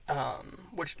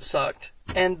 which sucked.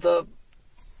 And hello,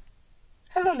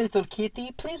 little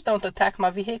kitty, please don't attack my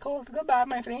vehicle. Goodbye,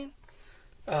 my friend.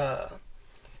 And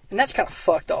that's kind of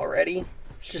fucked already.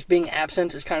 It's just being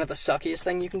absent is kind of the suckiest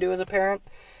thing you can do as a parent.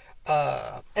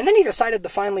 And then he decided to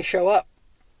finally show up.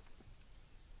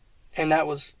 And that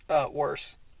was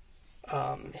worse.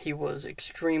 He was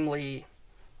extremely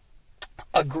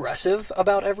aggressive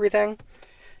about everything,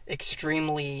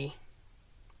 extremely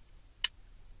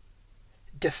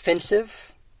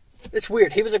defensive. It's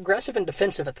weird. He was aggressive and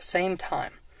defensive at the same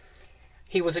time.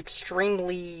 He was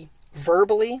extremely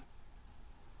verbally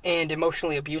and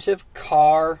emotionally abusive.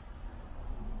 He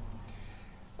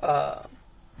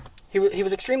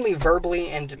was extremely verbally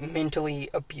and mentally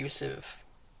abusive.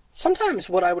 Sometimes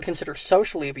what I would consider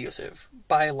socially abusive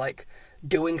by like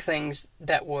doing things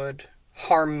that would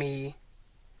harm me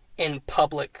in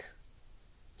public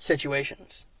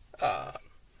situations,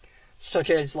 such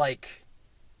as like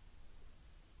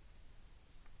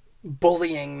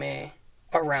bullying me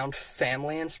around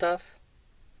family and stuff,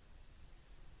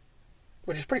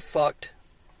 which is pretty fucked.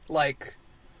 Like,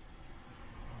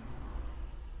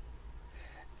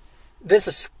 this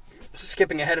is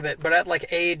skipping ahead a bit, but at like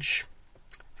age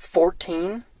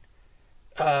 14,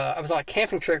 I was on a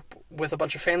camping trip with a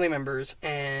bunch of family members,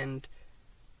 and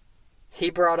he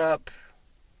brought up,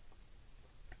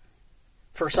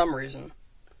 for some reason,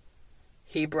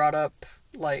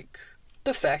 like,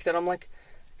 the fact that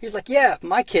he's like, yeah,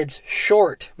 my kid's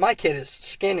short, my kid is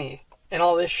skinny, and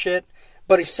all this shit,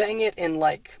 but he's saying it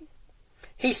like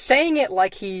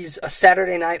he's a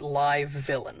Saturday Night Live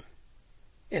villain,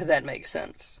 if that makes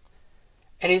sense.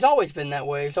 And he's always been that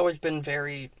way. He's always been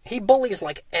he bullies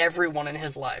like everyone in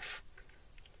his life.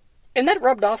 And that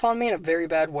rubbed off on me in a very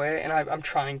bad way, and I'm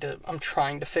trying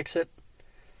to fix it.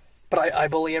 But I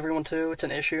bully everyone too. It's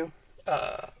an issue.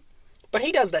 But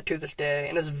he does that to this day,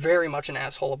 and is very much an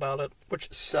asshole about it,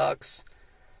 which sucks.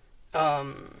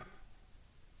 I'm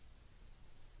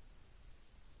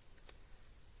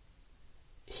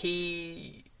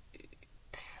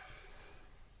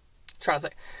trying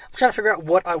to figure out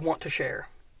what I want to share.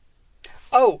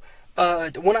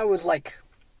 When I was like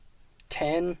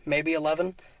 10, maybe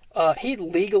 11, he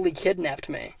legally kidnapped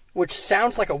me, which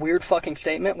sounds like a weird fucking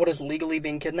statement. What is legally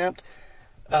being kidnapped?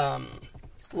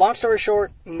 Long story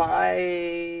short,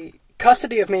 my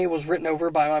custody of me was written over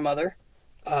by my mother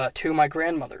to my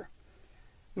grandmother,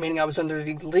 meaning I was under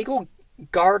the legal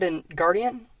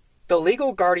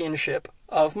guardianship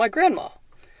of my grandma.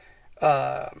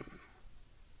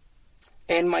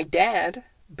 And my dad,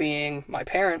 being my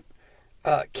parent,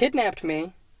 kidnapped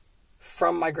me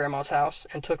from my grandma's house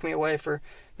and took me away for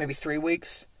maybe 3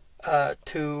 weeks.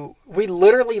 We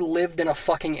literally lived in a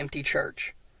fucking empty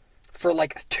church for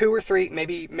like 2 or 3,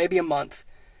 maybe a month.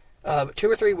 2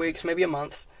 or 3 weeks, maybe a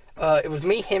month. It was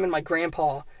me, him, and my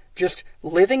grandpa just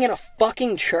living in a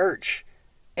fucking church.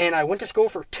 And I went to school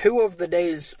for 2 of the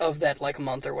days of that, like,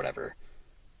 month or whatever.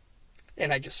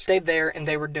 And I just stayed there, and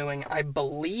they were doing, I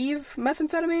believe,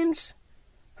 methamphetamines?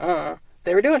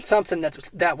 They were doing something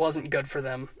that wasn't good for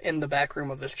them in the back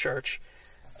room of this church.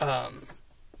 I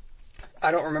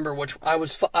don't remember which.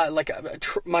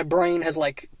 My brain has,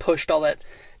 like, pushed all that.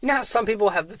 You know how some people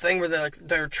have the thing where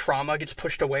their trauma gets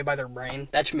pushed away by their brain?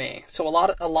 That's me. So a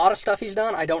lot of stuff he's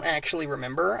done, I don't actually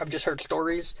remember. I've just heard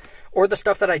stories. Or the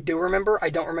stuff that I do remember, I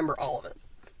don't remember all of it.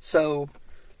 So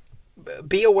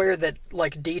be aware that,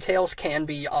 like, details can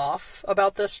be off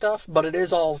about this stuff, but it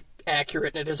is all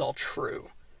accurate and it is all true.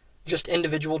 Just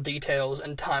individual details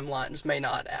and timelines may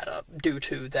not add up due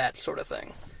to that sort of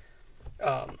thing.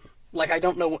 Like, I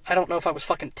don't know if I was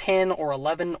fucking 10 or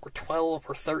 11 or 12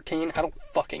 or 13. I don't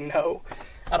fucking know.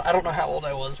 I don't know how old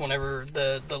I was whenever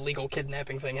the legal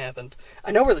kidnapping thing happened.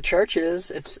 I know where the church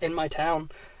is. It's in my town.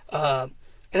 And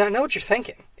I know what you're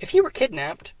thinking. If you were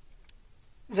kidnapped,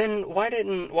 then why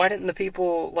didn't the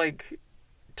people, like,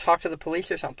 talk to the police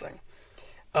or something?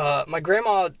 My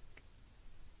grandma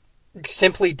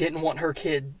simply didn't want her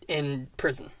kid in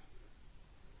prison.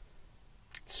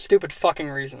 Stupid fucking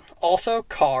reason. Also,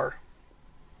 car.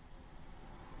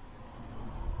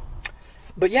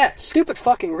 But yeah, stupid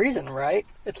fucking reason, right?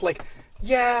 It's like,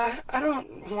 yeah, I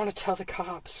don't want to tell the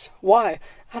cops. Why?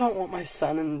 I don't want my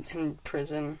son in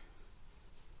prison.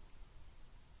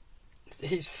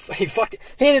 He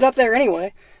ended up there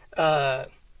anyway. But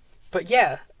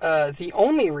yeah, the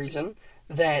only reason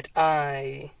that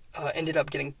I ended up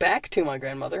getting back to my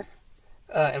grandmother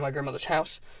and my grandmother's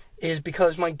house is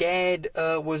because my dad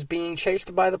was being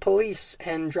chased by the police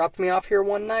and dropped me off here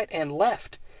one night and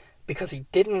left because he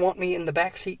didn't want me in the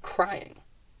backseat crying.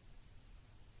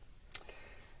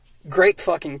 Great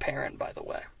fucking parent, by the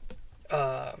way.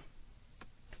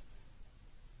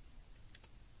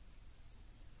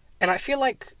 And I feel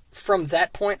like from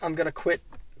that point I'm going to quit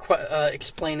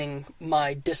explaining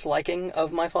my disliking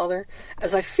of my father,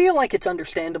 as I feel like it's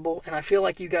understandable and I feel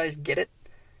like you guys get it.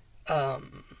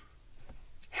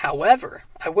 However,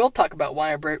 I will talk about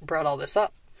why I brought all this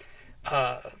up.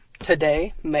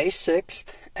 Today, May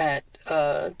 6th, at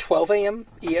 12 a.m.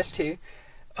 EST,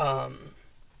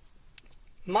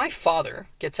 my father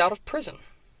gets out of prison.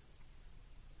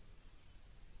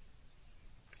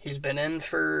 He's been in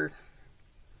for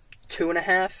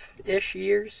 2.5-ish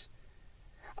years.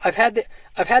 I've had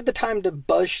the time to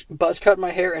buzz cut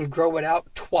my hair and grow it out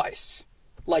twice.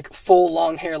 Like full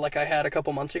long hair like I had a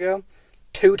couple months ago.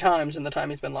 2 times in the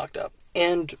time he's been locked up.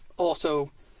 And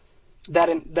also,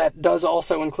 that does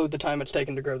also include the time it's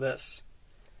taken to grow this.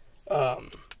 And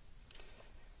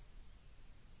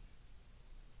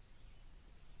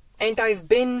I've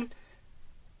been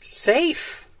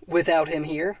safe without him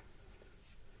here.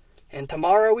 And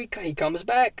tomorrow he comes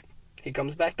back. He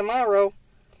comes back tomorrow.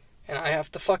 And I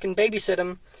have to fucking babysit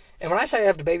him. And when I say I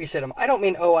have to babysit him, I don't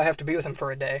mean, I have to be with him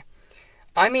for a day.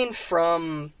 I mean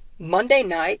from Monday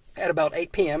night at about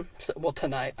 8 p.m. Well,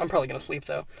 tonight. I'm probably going to sleep,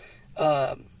 though.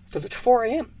 Because it's 4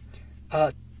 a.m.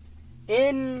 At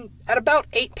about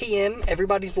 8 p.m.,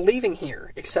 everybody's leaving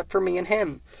here, except for me and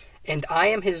him. And I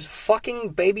am his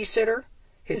fucking babysitter,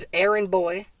 his errand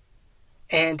boy,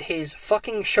 and his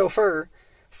fucking chauffeur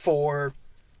for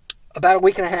about a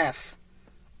week and a half.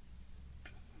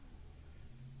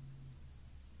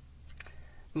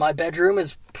 My bedroom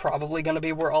is probably going to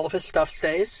be where all of his stuff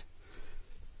stays.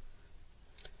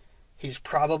 He's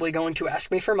probably going to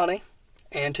ask me for money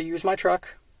and to use my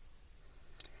truck.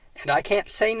 And I can't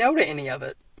say no to any of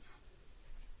it.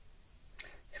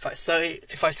 If I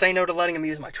say no to letting him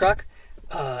use my truck,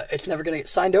 it's never going to get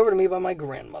signed over to me by my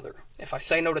grandmother. If I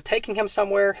say no to taking him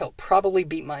somewhere, he'll probably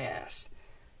beat my ass.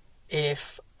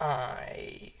 If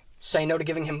I say no to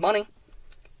giving him money,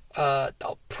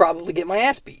 I'll probably get my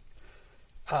ass beat.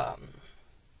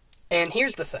 And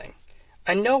here's the thing.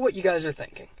 I know what you guys are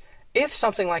thinking. If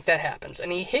something like that happens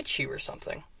and he hits you or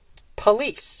something,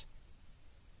 police.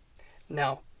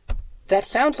 Now, that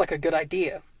sounds like a good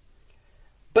idea.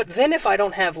 But then if I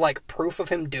don't have, like, proof of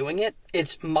him doing it,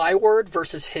 it's my word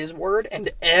versus his word,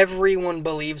 and everyone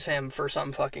believes him for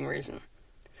some fucking reason.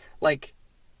 Not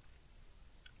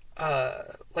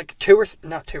 2 or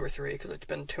 3, because it's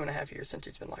been 2.5 years since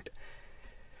he's been locked up.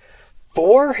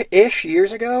 4-ish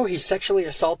years ago, he sexually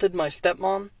assaulted my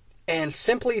stepmom, and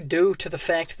simply due to the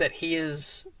fact that he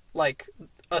is, like,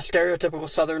 a stereotypical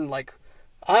Southern, like,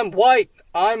 I'm white,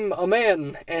 I'm a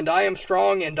man, and I am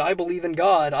strong, and I believe in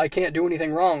God. I can't do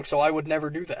anything wrong, so I would never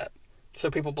do that. So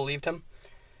people believed him,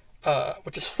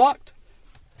 which is fucked.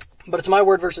 But it's my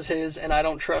word versus his, and I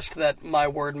don't trust that my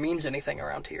word means anything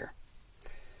around here.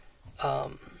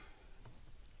 So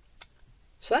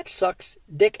that sucks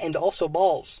dick and also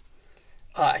balls.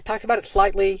 I talked about it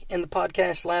slightly in the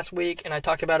podcast last week, and I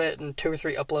talked about it in 2 or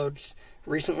 3 uploads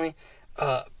recently.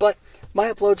 But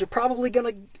my uploads are probably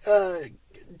going to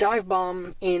dive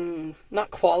bomb in,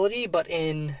 not quality, but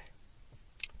in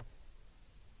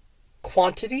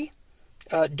quantity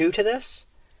due to this.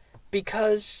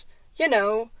 Because, you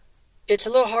know, it's a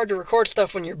little hard to record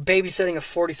stuff when you're babysitting a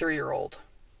 43-year-old.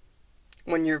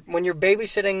 When you're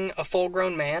babysitting a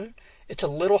full-grown man, it's a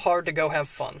little hard to go have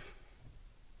fun.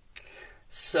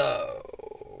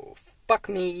 So, fuck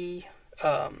me.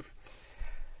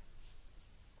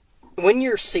 When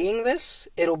you're seeing this,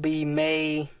 it'll be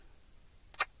May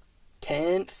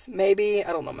 10th, maybe?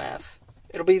 I don't know math.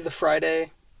 It'll be the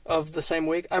Friday of the same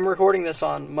week. I'm recording this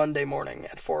on Monday morning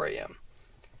at 4 a.m.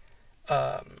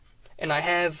 And I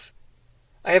have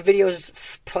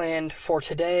videos planned for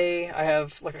today. I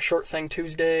have like a short thing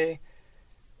Tuesday.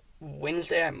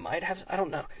 Wednesday I might have, I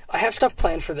don't know. I have stuff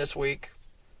planned for this week.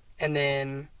 And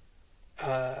then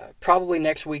probably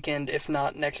next weekend, if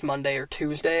not next Monday or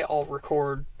Tuesday, I'll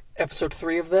record episode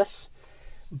 3 of this.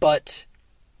 But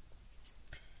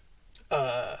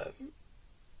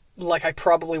like I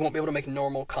probably won't be able to make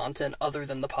normal content other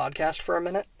than the podcast for a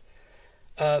minute.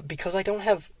 Because I don't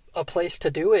have a place to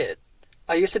do it.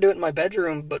 I used to do it in my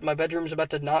bedroom, but my bedroom's about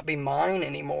to not be mine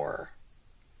anymore.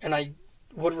 And I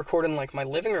would record in, like, my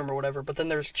living room or whatever, but then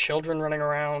there's children running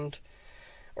around.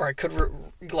 Or I could,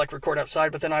 record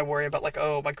outside, but then I worry about, like,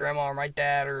 oh, my grandma or my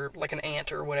dad or, like, an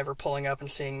aunt or whatever pulling up and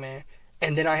seeing me.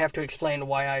 And then I have to explain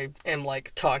why I am,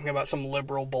 like, talking about some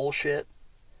liberal bullshit.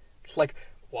 It's like,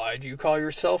 why do you call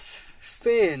yourself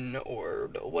Finn? Or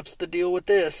what's the deal with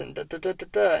this? And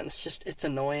da-da-da-da-da. And it's just, it's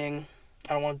annoying.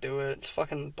 I don't want to do it. It's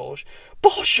fucking bullshit.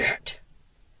 Bullshit!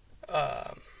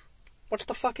 What's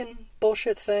the fucking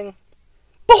bullshit thing?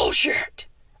 Bullshit!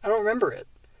 I don't remember it.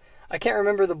 I can't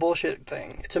remember the bullshit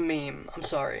thing. It's a meme. I'm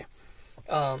sorry.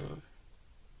 But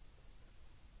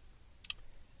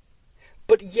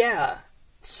yeah.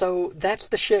 So that's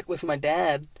the shit with my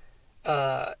dad.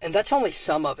 And that's only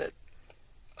some of it.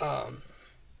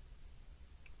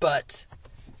 But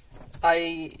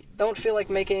I don't feel like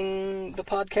making the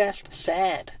podcast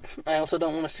sad. I also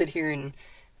don't want to sit here and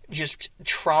just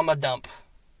trauma dump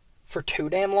for too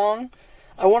damn long.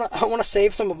 I want to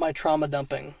save some of my trauma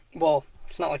dumping. Well,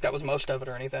 it's not like that was most of it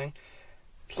or anything.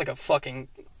 It's like a fucking,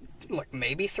 like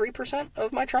maybe 3%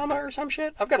 of my trauma or some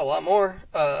shit. I've got a lot more.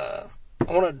 I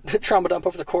want to trauma dump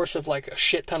over the course of like a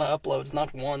shit ton of uploads,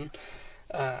 not one.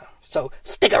 So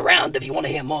stick around if you want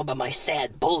to hear more about my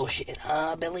sad bullshit,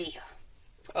 huh, Billy?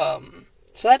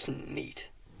 So that's neat.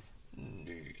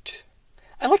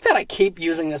 I like that I keep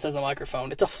using this as a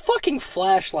microphone. It's a fucking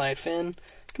flashlight, Finn.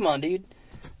 Come on, dude.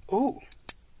 Ooh.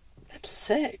 That's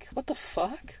sick. What the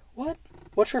fuck? What?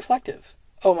 What's reflective?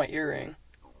 Oh, my earring.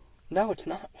 No, it's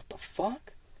not. What the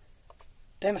fuck?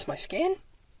 Damn, it's my skin?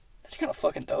 That's kind of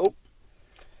fucking dope.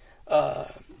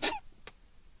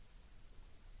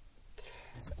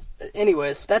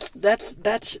 Anyways, that's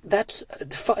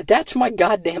my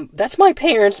goddamn, that's my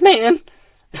parents, man.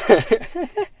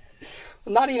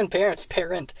 Not even parents,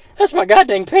 parent. That's my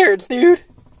goddamn parents, dude.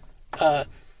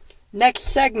 Next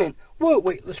segment. Whoa,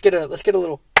 wait, let's get a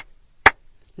little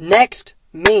next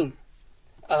meme.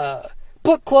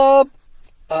 Book club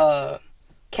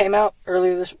came out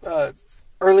earlier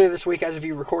this week as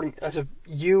of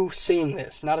you seeing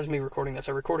this, not as me recording this.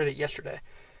 I recorded it yesterday.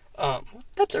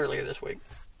 That's earlier this week.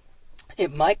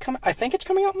 It might come, I think it's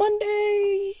coming out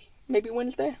Monday, maybe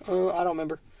Wednesday. I don't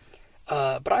remember.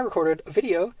 But I recorded a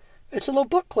video. It's a little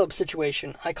book club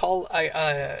situation. I call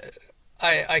the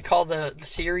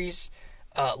series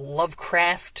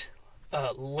Lovecraft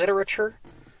literature,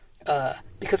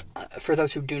 because for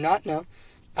those who do not know,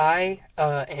 I'm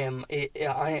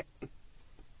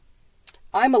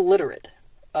illiterate.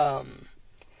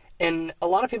 And a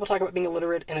lot of people talk about being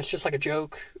illiterate, and it's just like a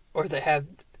joke, or they have,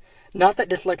 not that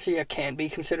dyslexia can be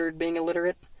considered being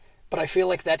illiterate, but I feel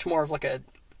like that's more of like a,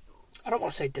 I don't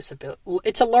want to say disability.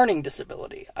 It's a learning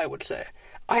disability, I would say.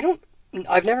 I've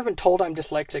never been told I'm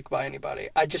dyslexic by anybody.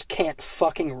 I just can't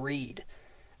fucking read.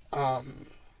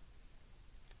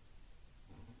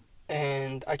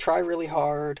 And I try really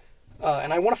hard.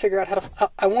 And I want to figure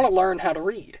out I want to learn how to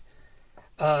read.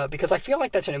 Because I feel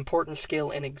like that's an important skill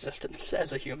in existence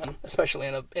as a human.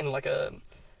 Especially in like a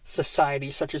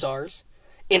society such as ours.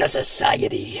 In a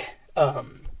society.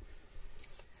 But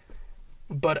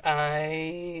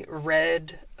I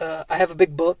read, I have a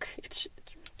big book. It's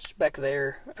back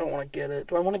there. I don't want to get it.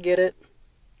 Do I want to get it?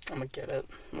 I'm gonna get it.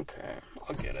 Okay,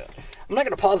 I'll get it. I'm not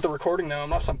gonna pause the recording though. I'm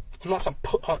not some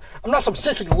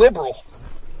sissy liberal.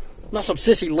 I'm not some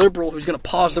sissy liberal who's gonna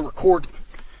pause the recording.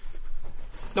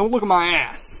 Don't look at my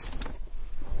ass.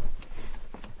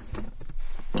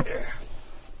 There.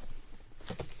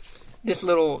 This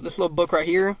little book right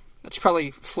here. That's probably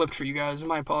flipped for you guys.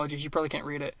 My apologies. You probably can't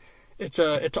read it. It's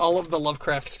all of the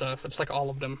Lovecraft stuff. It's like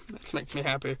all of them. It makes me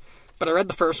happy. But I read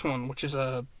the first one, which is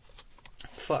a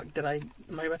fuck.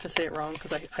 Am I about to say it wrong?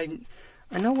 Because I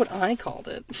know what I called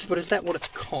it, but is that what it's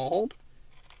called?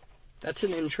 That's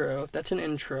an intro. That's an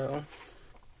intro.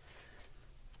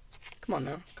 Come on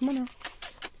now.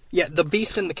 Yeah, The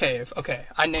Beast in the Cave. Okay,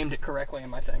 I named it correctly in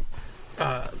my thing.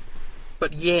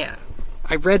 But yeah,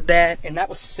 I read that, and that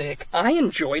was sick. I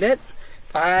enjoyed it.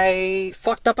 I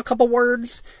fucked up a couple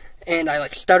words, and I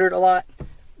stuttered a lot,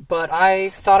 but I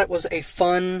thought it was a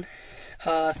fun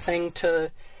thing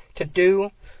to do.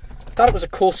 I thought it was a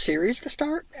cool series to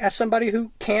start as somebody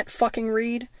who can't fucking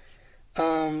read.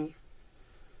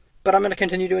 But I'm going to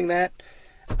continue doing that.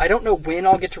 I don't know when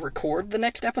I'll get to record the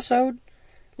next episode.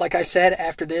 Like I said,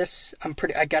 after this, I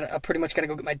pretty much gotta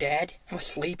go get my dad. I'm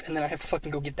asleep, and then I have to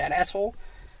fucking go get that asshole.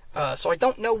 So I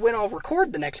don't know when I'll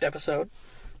record the next episode.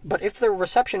 But if the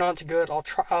reception on it's good, I'll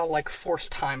force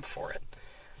time for it.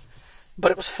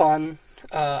 But it was fun.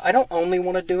 I don't only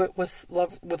want to do it with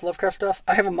Lovecraft stuff.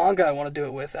 I have a manga I want to do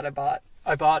it with that I bought.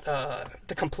 I bought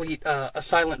the complete A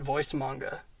Silent Voice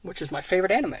manga, which is my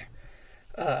favorite anime.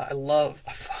 I love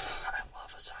A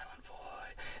Silent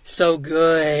Voice. So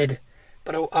good.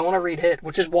 But I want to read it,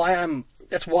 which is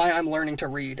that's why I'm learning to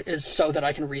read, is so that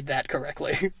I can read that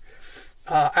correctly.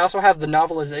 I also have the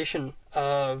novelization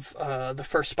of the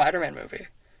first Spider-Man movie,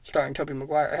 starring Tobey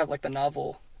Maguire. I have the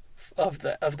novel of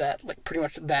that, pretty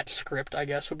much that script, I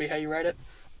guess, would be how you write it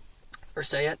or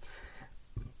say it.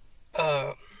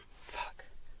 Fuck.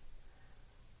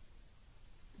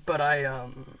 But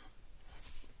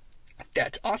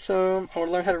that's awesome. I want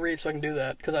to learn how to read so I can do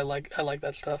that, because I like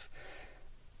that stuff.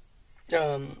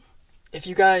 If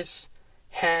you guys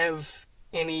have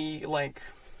any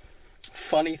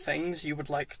funny things you would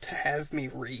like to have me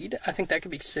read, I think that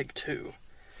could be sick too.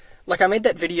 I made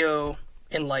that video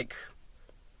in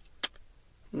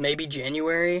maybe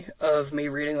January of me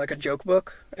reading a joke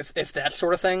book. If that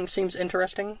sort of thing seems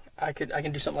interesting, I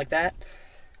can do something like that.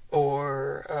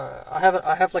 Or I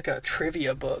have a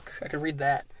trivia book. I could read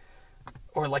that.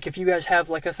 Or if you guys have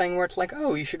a thing where it's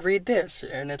oh, you should read this,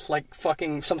 and it's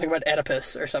fucking something about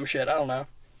Oedipus or some shit, I don't know.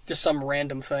 Just some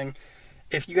random thing.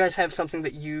 If you guys have something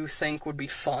that you think would be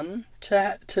fun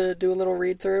to do a little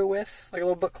read through with, a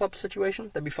little book club situation,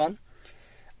 that'd be fun.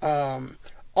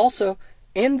 Also,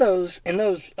 in those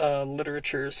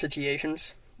literature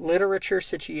situations, great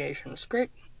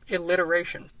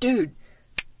alliteration, dude.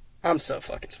 I'm so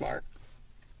fucking smart.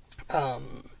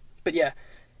 But yeah,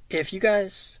 if you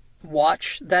guys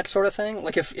watch that sort of thing,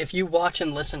 if you watch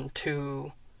and listen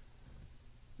to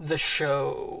the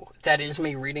show that is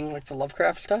me reading the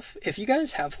Lovecraft stuff, if you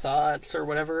guys have thoughts or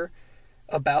whatever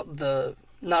about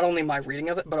not only my reading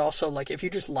of it, but also if you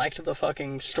just liked the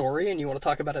fucking story and you want to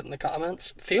talk about it in the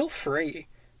comments, feel free.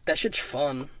 That shit's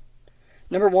fun.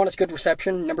 Number one, it's good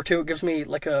reception. Number two, it gives me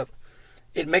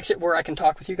it makes it where I can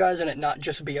talk with you guys and it not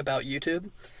just be about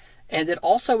YouTube. And it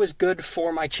also is good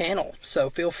for my channel,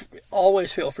 so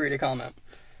always feel free to comment.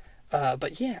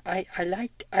 But yeah, I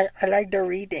liked the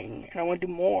reading, and I want to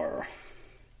do more.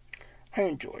 I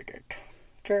enjoyed it.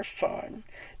 Very fun.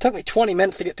 It took me 20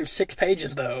 minutes to get through 6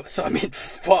 pages, though, so I mean,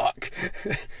 fuck.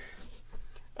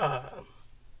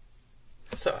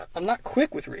 So I'm not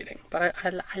quick with reading, but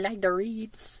I like the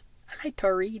reads. I like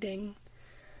the reading.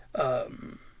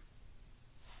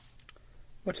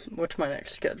 What's my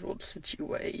next scheduled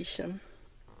situation?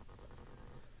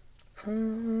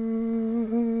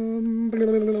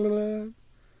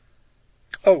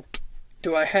 Oh,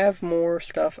 do I have more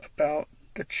stuff about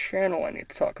the channel I need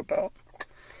to talk about?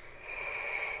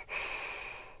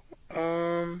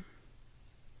 I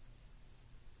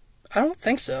don't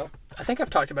think so. I think I've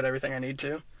talked about everything I need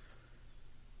to.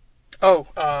 Oh,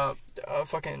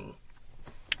 fucking,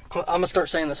 I'm gonna start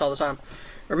saying this all the time.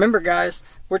 Remember, guys,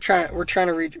 we're trying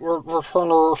to reach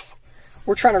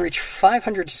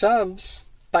 500 subs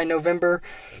by November.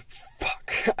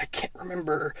 Fuck, I can't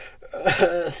remember.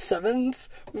 7th.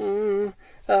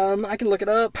 I can look it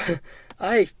up.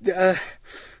 I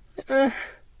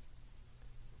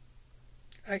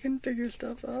can figure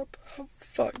stuff up. Oh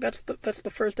fuck, that's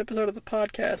the first episode of the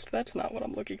podcast. That's not what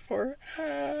I'm looking for.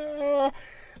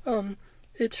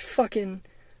 It's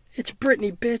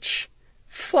Britney, bitch.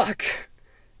 Fuck.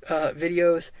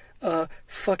 Videos.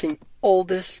 Fucking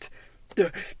oldest.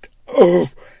 I'm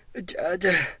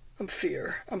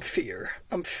fear.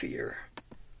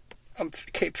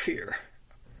 Cape Fear.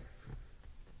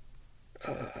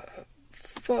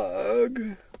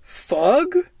 Fug?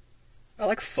 I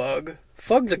like fug.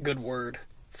 Fug's a good word.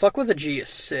 Fuck with a G is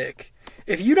sick.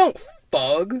 If you don't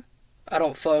fug, I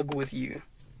don't fug with you.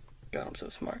 God, I'm so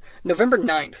smart. November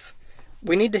 9th.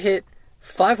 We need to hit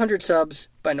 500 subs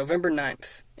by November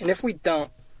 9th. And if we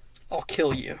don't, I'll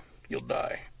kill you. You'll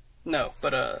die. No,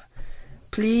 but,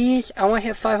 please, I want to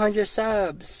hit 500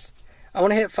 subs. I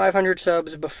want to hit 500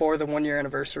 subs before the 1 year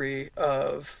anniversary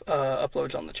of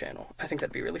uploads on the channel. I think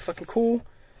that'd be really fucking cool.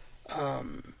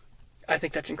 I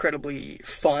think that's incredibly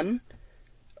fun.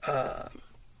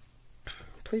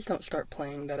 Please don't start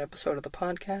playing that episode of the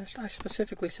podcast. I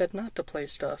specifically said not to play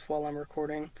stuff while I'm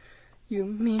recording. You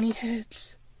meanie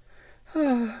heads.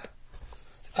 But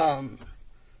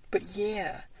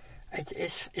yeah,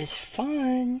 it's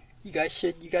fun. You guys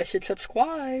should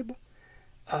subscribe.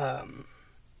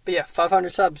 But yeah,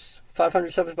 500 subs.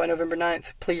 500 subs by November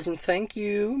 9th. Please and thank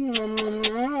you.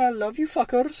 I love you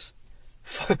fuckers.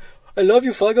 I love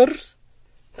you fuckers.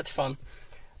 That's fun.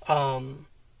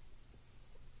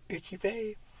 Itchy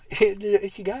babe.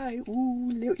 Itchy guy. Ooh,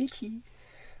 little itchy.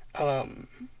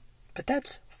 But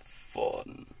that's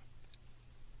fun.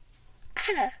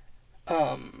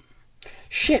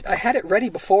 Shit, I had it ready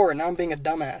before and now I'm being a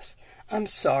dumbass. I'm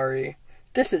sorry.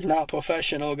 This is not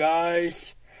professional,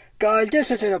 guys. Guys, this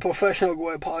isn't a professional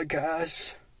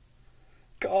podcast.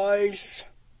 Guys,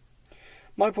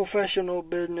 my professional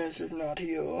business is not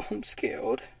here. I'm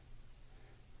scared.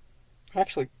 I'm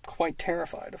actually quite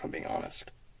terrified, if I'm being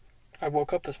honest. I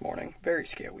woke up this morning very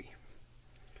scary.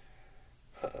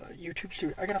 YouTube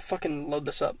Studio. I gotta fucking load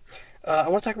this up. I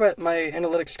want to talk about my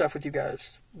analytics stuff with you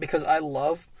guys because I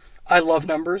love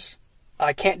numbers.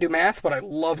 I can't do math, but I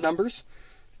love numbers.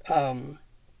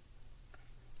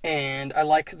 And I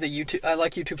like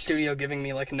YouTube Studio giving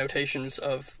me like notations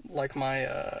of like my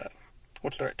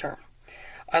what's the right term?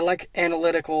 I like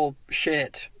analytical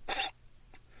shit.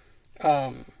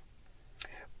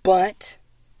 But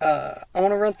I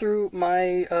want to run through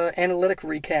my analytic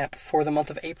recap for the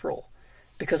month of April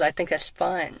because I think that's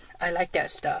fun. I like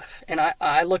that stuff, and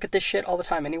I look at this shit all the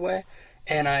time anyway.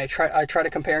 And I try to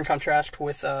compare and contrast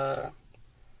with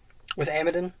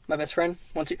Amadon, my best friend.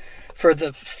 For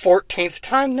the 14th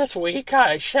time this week,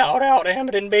 I shout out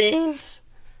Amadon Beans.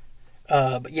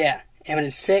 But yeah,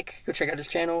 Amadon's sick. Go check out his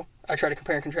channel. I try to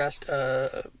compare and contrast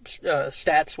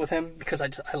stats with him because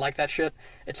I like that shit.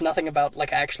 It's nothing about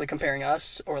like actually comparing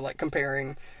us or like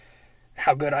comparing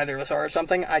how good either of us are or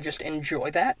something. I just enjoy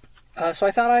that. So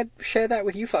I thought I'd share that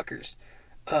with you fuckers.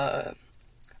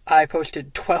 I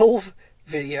posted 12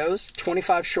 videos,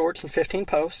 25 shorts, and 15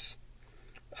 posts.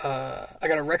 I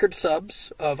got a record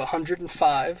subs of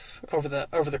 105 over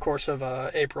the course of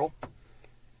April.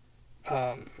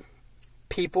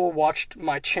 People watched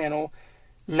my channel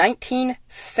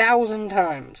 19,000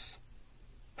 times,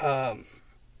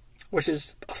 which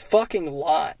is a fucking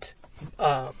lot.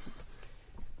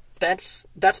 That's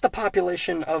the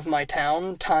population of my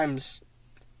town times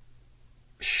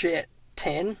shit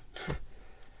 10.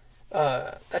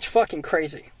 That's fucking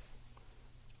crazy.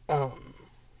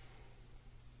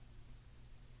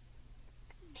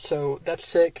 So that's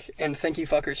sick, and thank you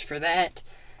fuckers for that.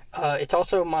 It's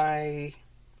also my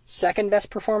second best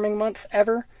performing month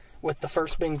ever, with the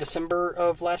first being December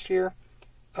of last year.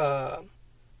 So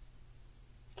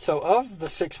of the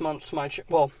 6 months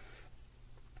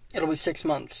it'll be 6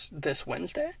 months this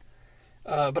Wednesday.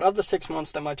 But of the 6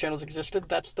 months that my channel's existed,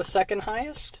 that's the second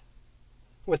highest,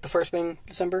 with the first being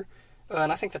December.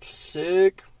 And I think that's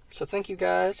sick. So thank you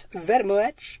guys very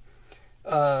much.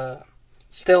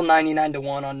 Still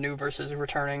 99-1 on new versus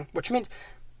returning, which means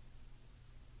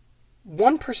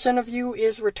 1% of you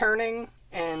is returning,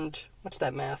 and what's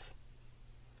that math?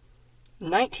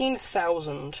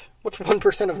 19,000. What's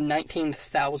 1% of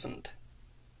 19,000?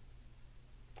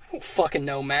 I don't fucking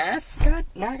know math. God,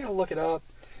 now I gotta look it up.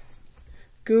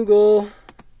 Google.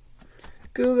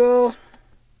 1%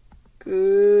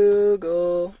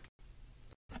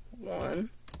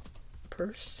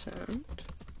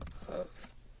 of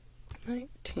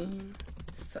 $19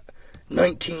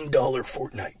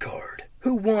 Fortnite card.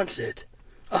 Who wants it?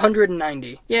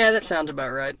 190. Yeah, that sounds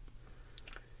about right.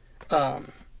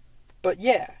 But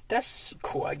yeah, that's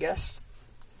cool, I guess.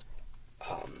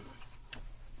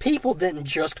 people didn't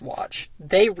just watch.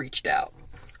 They reached out.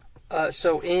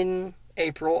 So in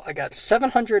April, I got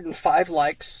 705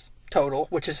 likes total,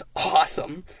 which is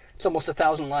awesome. It's almost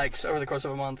 1,000 likes over the course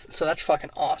of a month. So that's fucking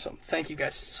awesome. Thank you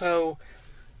guys so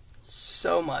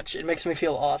much. It makes me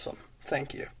feel awesome.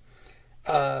 Thank you.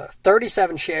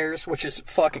 37 shares, which is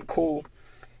fucking cool.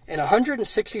 And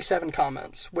 167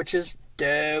 comments, which is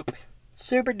dope.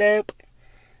 Super dope.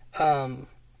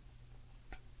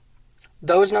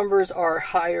 Those numbers are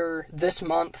higher this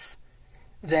month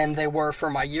than they were for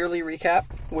my yearly recap,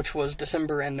 which was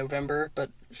December and November,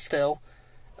 but still.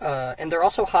 And they're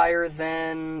also higher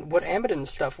than what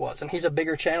Amidon's stuff was, and he's a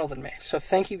bigger channel than me. So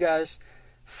thank you guys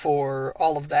for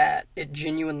all of that. It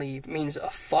genuinely means a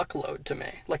fuckload to me.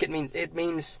 Like, it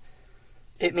means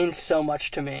so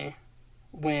much to me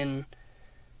when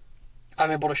I'm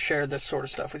able to share this sort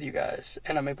of stuff with you guys,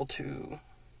 and I'm able to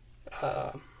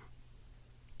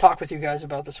talk with you guys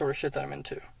about the sort of shit that I'm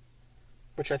into,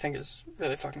 which I think is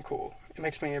really fucking cool. It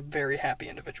makes me a very happy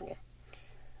individual.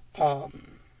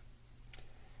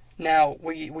 Now,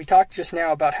 we talked just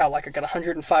now about how, like, I got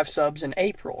 105 subs in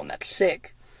April, and that's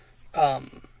sick. Now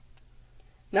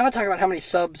I talk about how many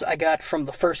subs I got from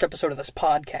the first episode of this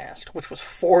podcast, which was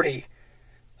 40,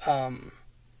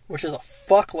 which is a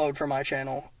fuckload for my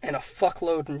channel, and a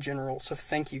fuckload in general, so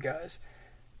thank you guys.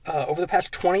 Over the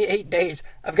past 28 days,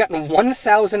 I've gotten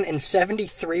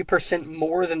 1,073%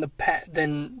 more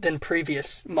than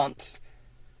previous months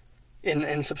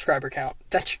in subscriber count.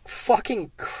 That's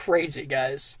fucking crazy,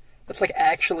 guys. That's, like,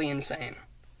 actually insane.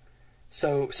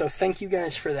 So thank you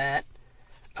guys for that.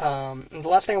 And the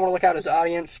last thing I want to look at is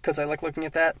audience, because I like looking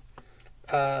at that.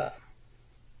 I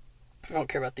don't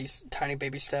care about these tiny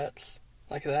baby stats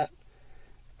like that.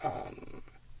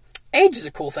 Age is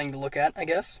a cool thing to look at, I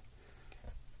guess.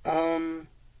 And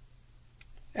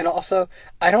also,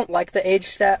 I don't like the age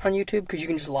stat on YouTube, because you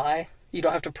can just lie. You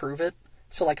don't have to prove it.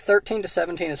 So, like, 13 to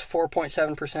 17 is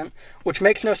 4.7%, which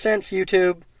makes no sense,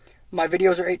 YouTube. My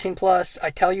videos are 18 plus.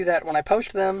 I tell you that when I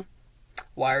post them.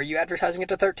 Why are you advertising it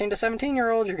to 13 to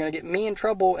 17-year-olds? You're going to get me in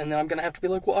trouble, and then I'm going to have to be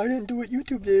like, well, I didn't do what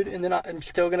YouTube did, and then I'm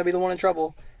still going to be the one in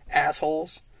trouble.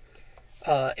 Assholes.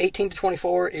 18 to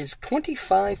 24 is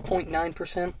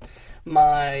 25.9%.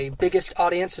 My biggest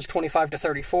audience is 25 to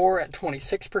 34 at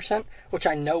 26%, which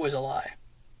I know is a lie.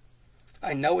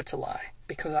 I know it's a lie,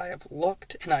 because I have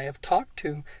looked and I have talked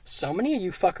to so many of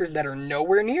you fuckers that are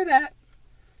nowhere near that.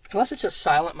 Unless it's a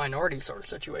silent minority sort of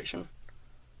situation.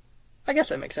 I guess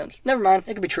that makes sense. Never mind,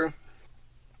 it could be true.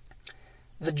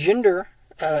 The gender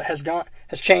has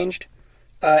changed.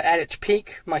 At its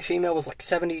peak, my female was like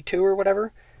 72 or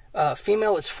whatever.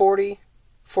 Female is 40,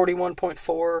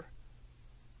 41.4.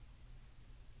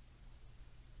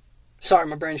 Sorry,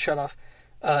 my brain shut off.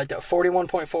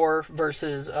 41.4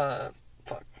 versus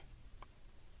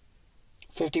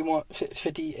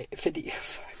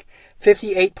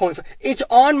 58.4. It's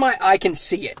on my, I can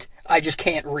see it. I just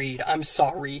can't read. I'm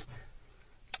sorry.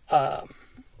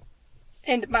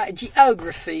 And my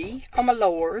geography, oh my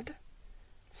lord.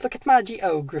 Let's look at my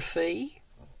geography.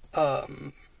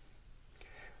 I'm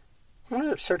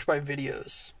gonna search by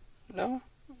videos. No?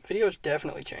 Videos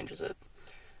definitely changes it.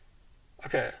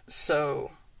 Okay,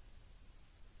 so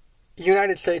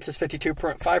United States is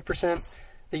 52.5%.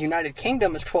 The United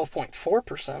Kingdom is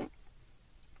 12.4%.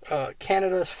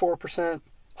 Canada is 4%.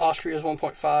 Austria is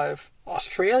 1.5%.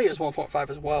 Australia is 1.5%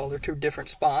 as well. They're two different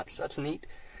spots. That's neat.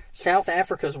 South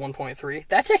Africa is 1.3%.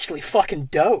 That's actually fucking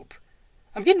dope.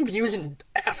 I'm getting views in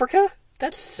Africa?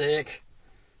 That's sick.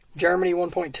 Germany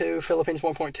 1.2%. Philippines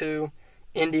 1.2%.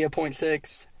 India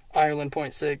 0.6%. Ireland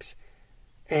 0.6%.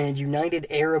 And United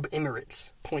Arab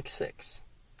Emirates 0.6%.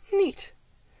 Neat.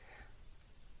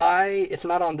 It's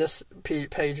not on this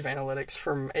page of analytics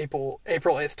from April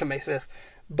 8th to May 5th,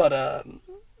 but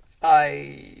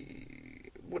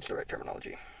what's the right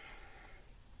terminology?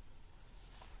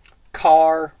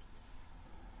 Car.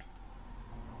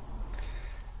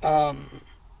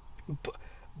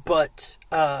 But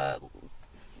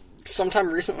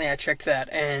sometime recently I checked that,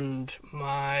 and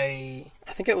I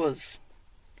think it was,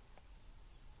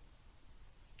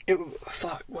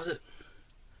 was it?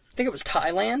 I think it was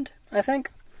Thailand, I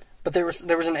think. But there was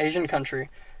an Asian country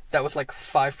that was like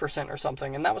 5% or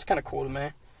something, and that was kind of cool to me,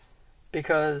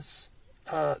 because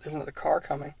there's another car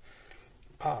coming.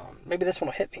 Maybe this one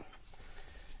will hit me.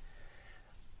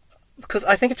 Because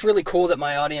I think it's really cool that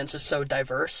my audience is so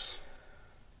diverse.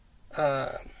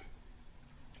 Probably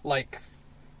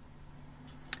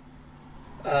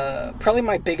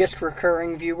my biggest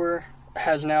recurring viewer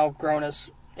has now grown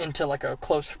into like a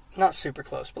close, not super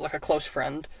close, but like a close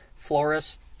friend,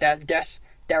 Floris, Des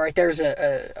that right there is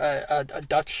a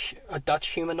Dutch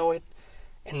humanoid.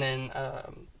 And then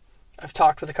I've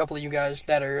talked with a couple of you guys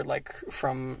that are like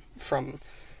from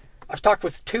I've talked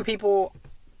with 2 people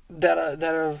that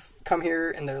have come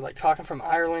here, and they're like talking from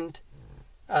Ireland.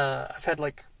 I've had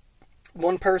like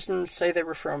one person say they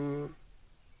were from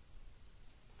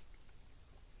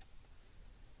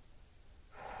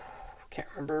can't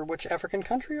remember which African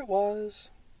country it was.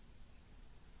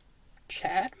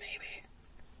 Chad, maybe?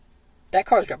 That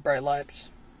car's got bright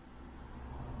lights.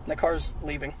 That car's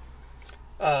leaving.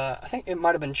 I think it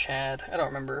might have been Chad. I don't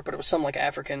remember, but it was some like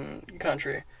African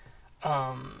country.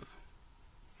 And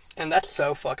that's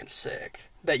so fucking sick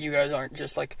that you guys aren't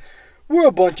just like, we're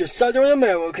a bunch of Southern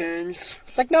Americans.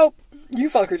 It's like, nope, you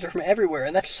fuckers are from everywhere,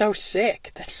 and that's so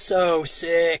sick. That's so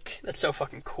sick. That's so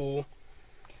fucking cool.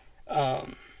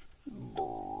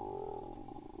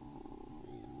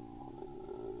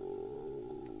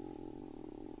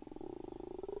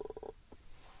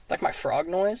 Like my frog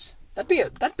noise.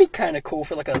 That'd be kind of cool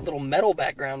for like a little metal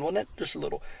background, wouldn't it? Just a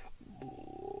little.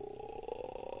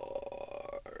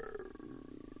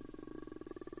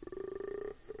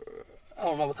 I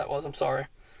don't know what that was. I'm sorry.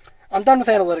 I'm done with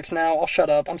analytics now. I'll shut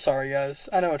up. I'm sorry, guys.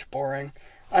 I know it's boring.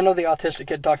 I know the autistic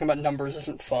kid talking about numbers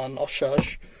isn't fun. I'll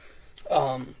shush.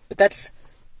 But that's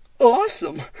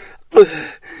awesome.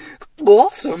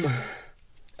 Awesome.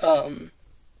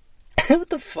 What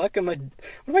the fuck what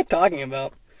am I talking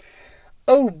about?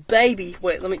 Oh, baby.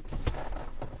 Wait, let me...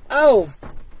 Oh,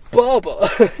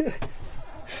 Bubba.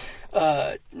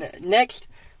 Next,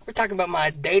 we're talking about my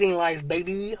dating life,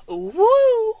 baby.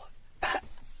 Woo!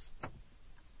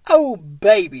 Oh,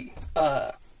 baby.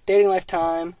 Dating life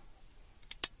time.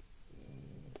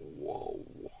 Whoa.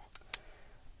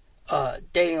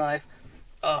 Dating life.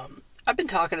 I've been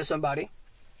talking to somebody.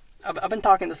 I've been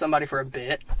talking to somebody for a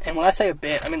bit. And when I say a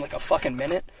bit, I mean like a fucking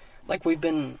minute. Like we've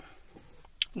been...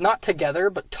 not together,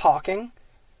 but talking,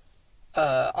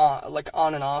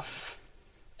 on and off,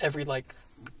 every, like,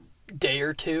 day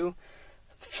or two,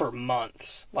 for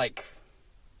months, like,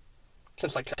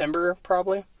 since, like, September,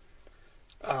 probably,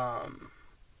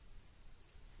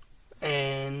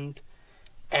 and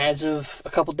as of a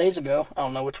couple days ago, I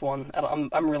don't know which one,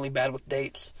 I'm really bad with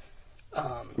dates,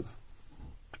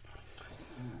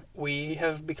 we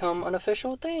have become an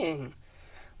official thing,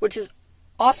 which is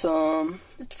awesome.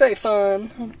 It's very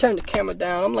fun. I'm turning the camera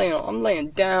down. I'm laying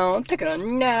down. I'm taking a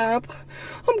nap.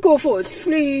 I'm going for a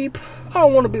sleep. I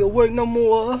don't want to be awake no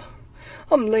more.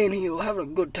 I'm laying here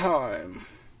having a good time.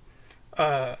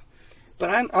 But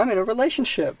I'm in a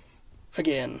relationship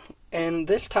again, and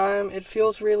this time it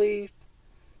feels really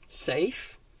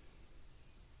safe.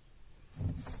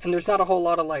 And there's not a whole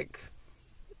lot of like,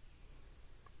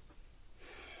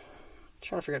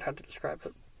 trying to figure out how to describe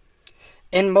it.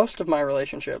 In most of my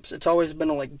relationships, it's always been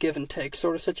a, like, give and take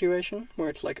sort of situation, where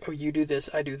it's like, oh, you do this,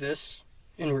 I do this,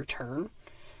 in return.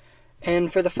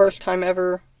 And for the first time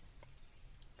ever,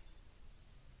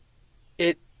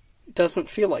 it doesn't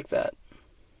feel like that.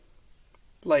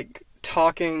 Like,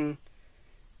 talking...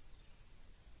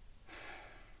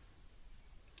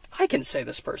 I can say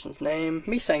this person's name.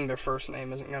 Me saying their first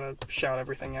name isn't gonna shout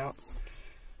everything out.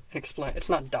 And explain. It's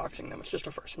not doxing them, it's just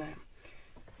a first name.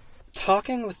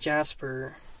 Talking with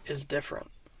Jasper is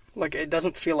different. Like, it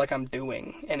doesn't feel like I'm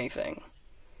doing anything.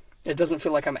 It doesn't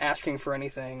feel like I'm asking for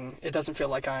anything. It doesn't feel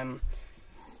like I'm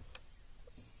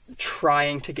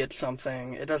trying to get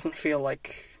something. It doesn't feel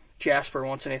like Jasper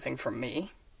wants anything from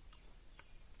me.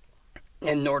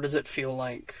 And nor does it feel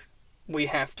like we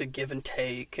have to give and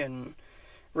take and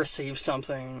receive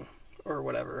something or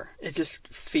whatever. It just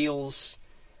feels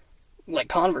like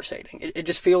conversating. It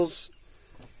just feels...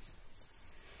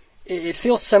 It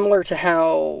feels similar to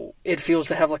how it feels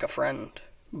to have, like, a friend,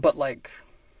 but, like,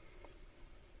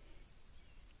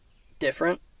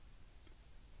 different.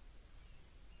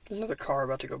 There's another car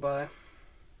about to go by.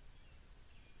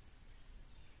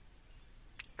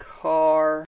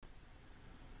 Car.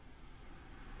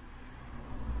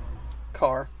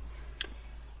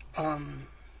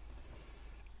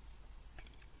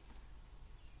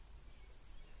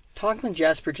 Talking with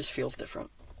Jasper just feels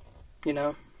different, you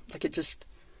know? Like, it just...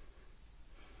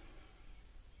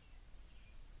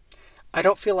 I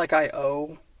don't feel like I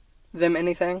owe them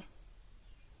anything.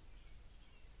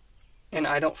 And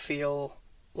I don't feel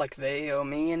like they owe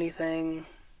me anything.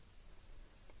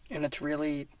 And it's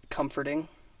really comforting.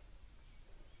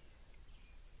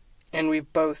 And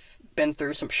we've both been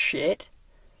through some shit.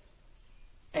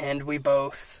 And we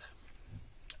both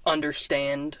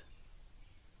understand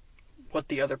what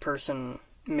the other person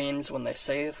means when they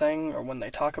say a thing or when they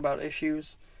talk about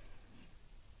issues.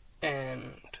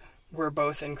 And we're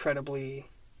both incredibly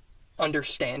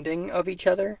understanding of each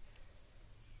other.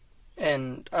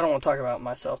 And I don't want to talk about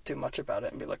myself too much about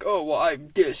it and be like, oh, well, I'm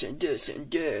this and this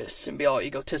and this, and be all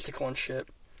egotistical and shit.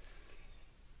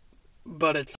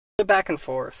 But it's a back and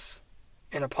forth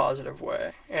in a positive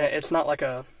way. And it's not like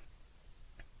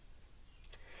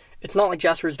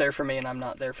Jasper's there for me and I'm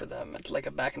not there for them. It's like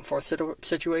a back and forth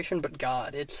situation, but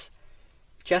God,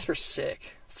 Jasper's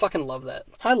sick. Fucking love that.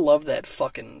 I love that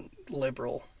fucking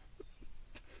liberal.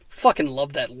 Fucking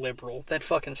love that liberal. That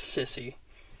fucking sissy.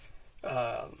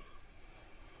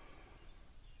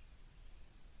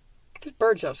 There's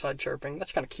birds outside chirping.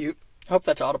 That's kind of cute. I hope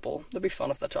that's audible. That'd be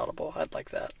fun if that's audible. I'd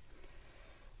like that.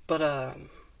 But,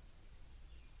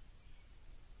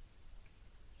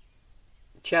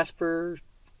 Jasper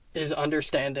is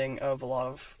understanding of a lot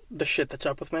of the shit that's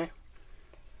up with me.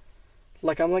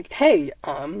 Like, I'm like, hey,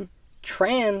 I'm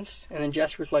trans. And then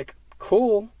Jasper's like,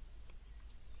 cool.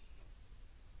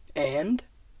 And?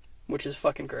 Which is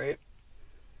fucking great.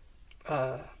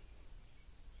 And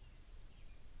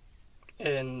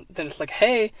then it's like,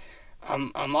 hey,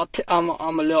 I'm a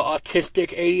little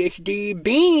autistic ADHD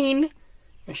bean.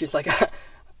 And she's like,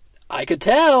 I could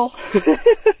tell.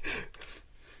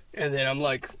 And then I'm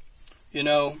like, you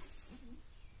know,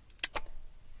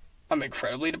 I'm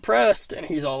incredibly depressed. And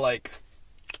he's all like,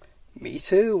 me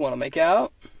too, want to make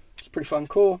out? It's pretty fucking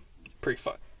cool. Pretty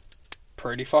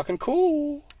fucking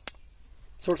cool.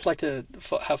 So it's like to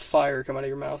have fire come out of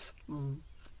your mouth.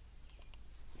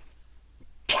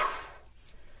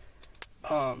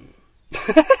 I'm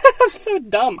so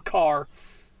dumb, car.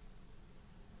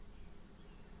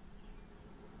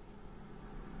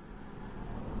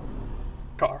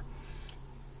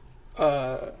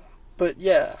 But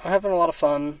yeah, I'm having a lot of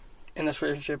fun in this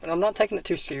relationship, and I'm not taking it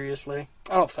too seriously.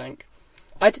 I don't think.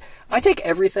 I take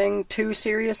everything too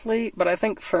seriously, but I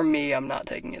think for me, I'm not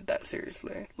taking it that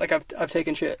seriously. Like, I've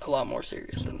taken shit a lot more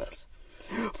serious than this.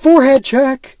 Forehead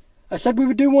check! I said we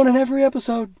would do one in every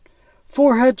episode.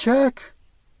 Forehead check!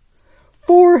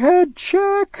 Forehead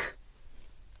check!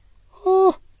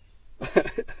 Oh.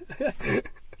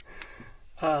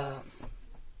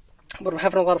 But I'm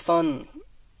having a lot of fun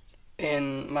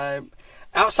in my...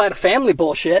 outside of family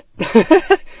bullshit.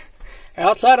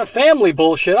 Outside of family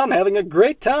bullshit, I'm having a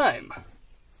great time.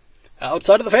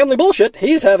 Outside of the family bullshit,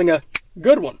 he's having a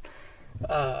good one.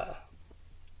 I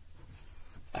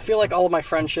feel like all of my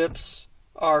friendships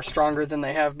are stronger than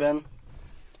they have been.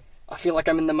 I feel like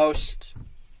I'm in the most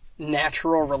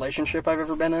natural relationship I've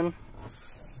ever been in.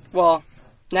 Well,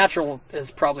 natural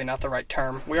is probably not the right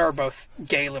term. We are both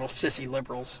gay little sissy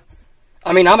liberals.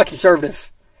 I mean, I'm a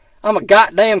conservative. I'm a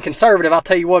goddamn conservative. I'll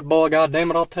tell you what, boy, goddamn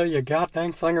it, I'll tell you a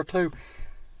goddamn thing or two.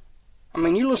 I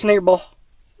mean, you listen here, boy.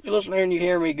 You listen here and you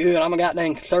hear me good. I'm a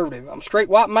goddamn conservative. I'm a straight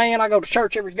white man. I go to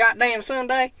church every goddamn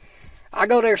Sunday. I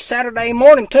go there Saturday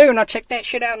morning, too, and I check that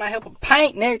shit out, and I help them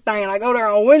paint and everything. And I go there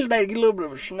on Wednesday to get a little bit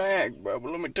of a snack, bro.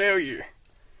 But let me tell you.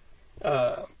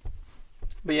 But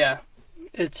yeah,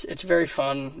 it's very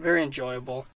fun, very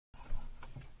enjoyable.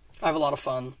 I have a lot of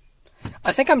fun.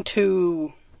 I think I'm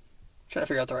too... trying to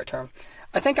figure out the right term.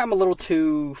 I think I'm a little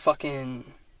too fucking...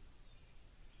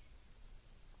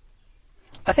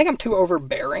 I think I'm too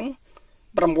overbearing,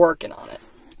 but I'm working on it.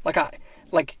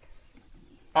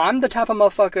 I'm the type of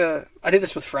motherfucker... I do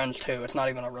this with friends, too. It's not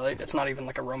even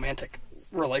like a romantic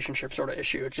relationship sort of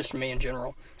issue. It's just me in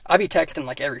general. I be texting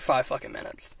like every 5 fucking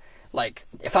minutes. Like,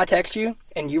 if I text you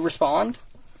and you respond,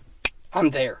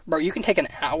 I'm there. Bro, you can take an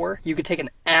hour. You can take an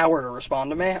hour to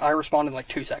respond to me. I respond in like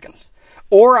 2 seconds.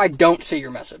 Or I don't see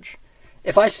your message.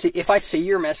 If I see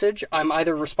your message, I'm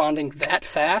either responding that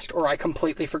fast or I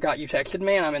completely forgot you texted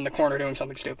me and I'm in the corner doing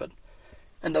something stupid.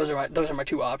 And those are my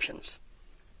 2 options.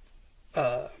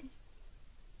 But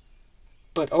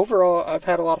overall, I've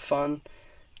had a lot of fun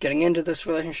getting into this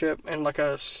relationship in like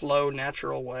a slow,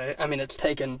 natural way. I mean, it's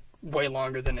taken way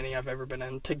longer than any I've ever been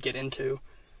in to get into.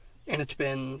 And it's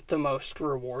been the most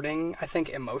rewarding, I think,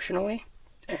 emotionally.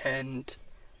 And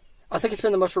I think it's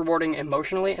been the most rewarding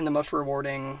emotionally and the most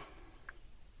rewarding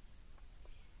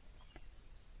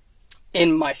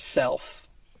in myself.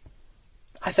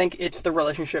 I think it's the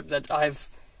relationship that I've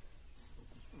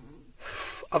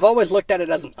always looked at it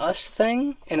as an us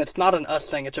thing, and it's not an us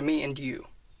thing, it's a me and you.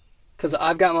 Because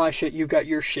I've got my shit, you've got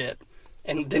your shit,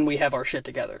 and then we have our shit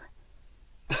together.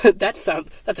 That's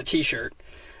a t-shirt.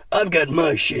 I've got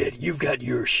my shit, you've got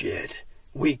your shit.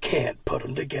 We can't put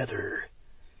them together.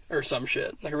 Or some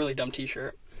shit. Like a really dumb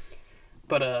t-shirt.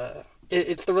 But,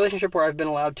 it's the relationship where I've been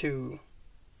allowed to...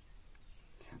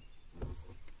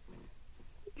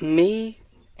 Me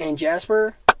and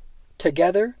Jasper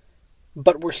together,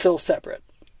 but we're still separate.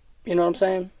 You know what I'm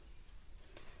saying?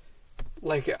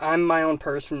 Like, I'm my own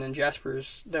person and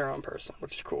Jasper's their own person,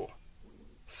 which is cool.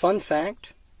 Fun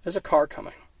fact, there's a car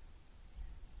coming.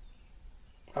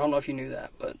 I don't know if you knew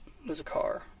that, but there's a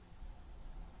car.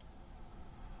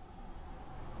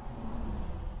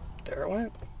 There it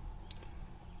went.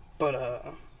 But,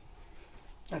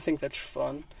 I think that's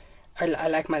fun. I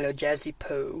like my little jazzy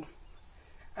poo.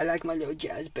 I like my little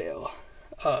jazz bell.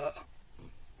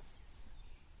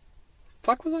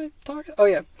 Fuck was I talking? Oh,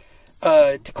 yeah.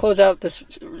 To close out this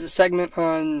segment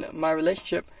on my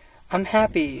relationship, I'm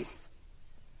happy.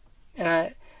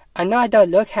 And I know I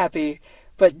don't look happy,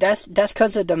 but that's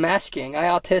because of the masking.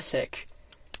 I'm autistic.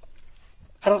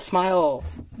 I don't smile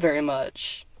very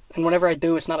much. And whenever I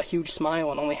do, it's not a huge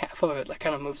smile, and only half of it like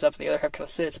kind of moves up, and the other half kind of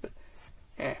sits, but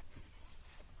eh.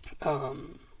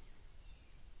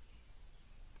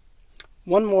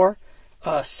 One more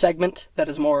segment that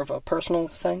is more of a personal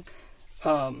thing.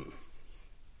 I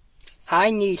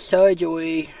need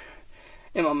surgery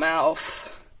in my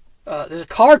mouth. There's a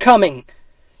car coming!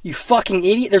 You fucking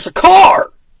idiot! There's a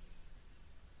car!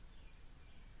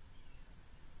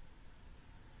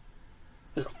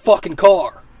 There's a fucking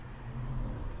car!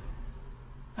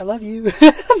 I love you.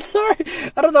 I'm sorry.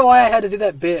 I don't know why I had to do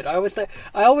that bit. I always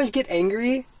get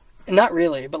angry. Not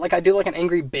really, but like I do like an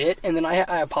angry bit, and then I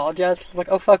apologize because I'm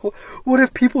like, oh fuck, what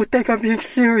if people think I'm being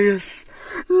serious?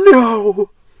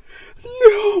 No!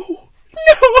 No!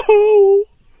 No!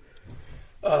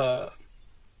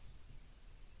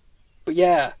 But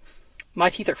yeah,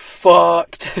 my teeth are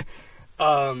fucked.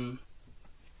 All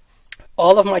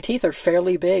of my teeth are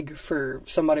fairly big for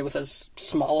somebody with as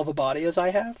small of a body as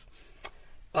I have.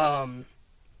 And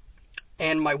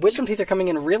my wisdom teeth are coming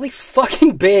in really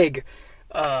fucking big.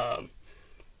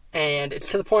 And it's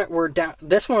to the point where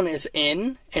this one is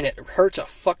in, and it hurts a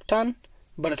fuck ton,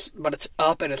 but it's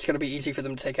up, and it's gonna be easy for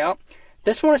them to take out.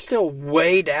 This one is still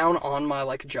way down on my,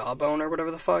 like, jawbone or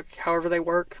whatever the fuck, however they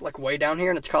work, like, way down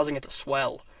here, and it's causing it to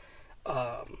swell.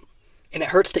 And it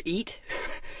hurts to eat,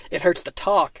 it hurts to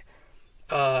talk,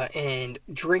 and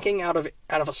drinking out of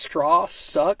a straw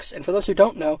sucks, and for those who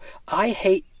don't know, I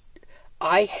hate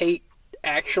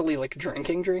actually, like,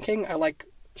 drinking. I like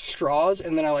straws,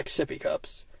 and then I like sippy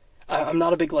cups. I'm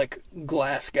not a big, like,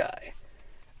 glass guy.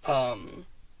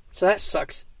 So that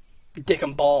sucks dick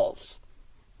and balls.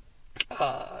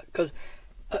 Cause,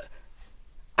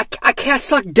 I can't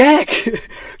suck dick!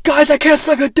 Guys, I can't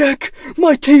suck a dick!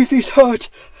 My teeth is hurt!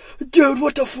 Dude,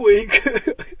 what the freak?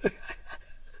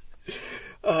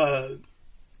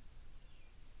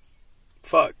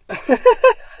 Fuck.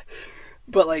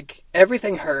 But, like,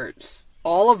 everything hurts.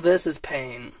 All of this is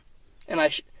pain. And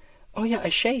oh yeah, I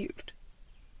shaved.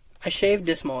 I shaved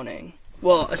this morning.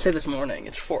 Well, I say this morning,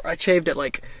 I shaved at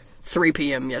like 3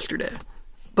 p.m. yesterday.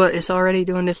 But it's already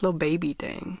doing this little baby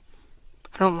thing.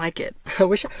 I don't like it. I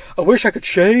wish I could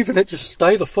shave and it just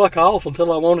stay the fuck off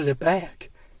until I wanted it back.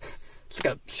 It's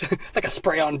like a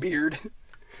spray-on beard.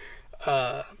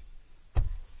 But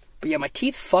yeah, my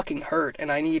teeth fucking hurt,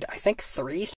 and I need, I think,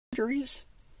 3 surgeries?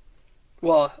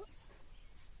 Well,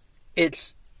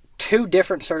 it's 2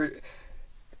 different surgeries.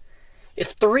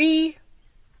 It's 3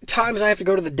 times I have to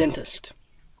go to the dentist.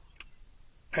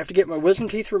 I have to get my wisdom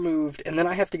teeth removed, and then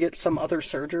I have to get some other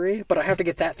surgery, but I have to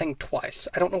get that thing twice.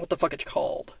 I don't know what the fuck it's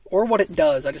called, or what it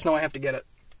does, I just know I have to get it.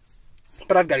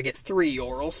 But I've got to get 3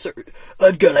 oral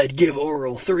I've got to give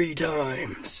oral 3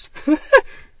 times.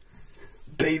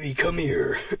 Baby, come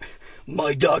here.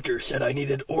 My doctor said I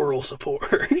needed oral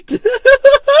support.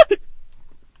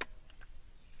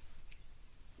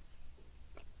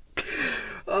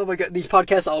 Oh my god, these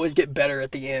podcasts always get better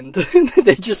at the end.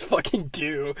 They just fucking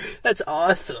do. That's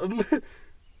awesome.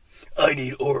 I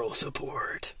need oral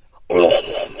support.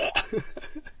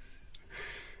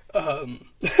 I'm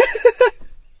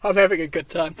having a good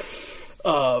time.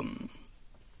 How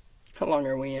long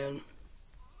are we in?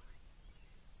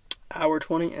 Hour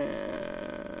 20?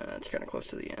 That's kind of close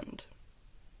to the end.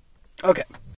 Okay.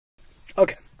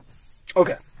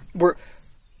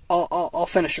 I'll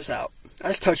finish this out. I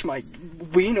just touched my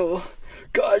wiener.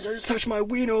 Guys, I just touched my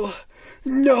wiener.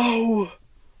 No!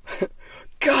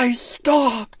 Guys,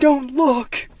 stop! Don't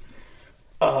look!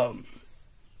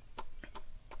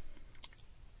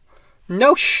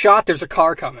 No shot there's a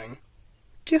car coming.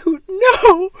 Dude,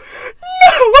 no!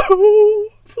 No!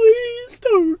 Please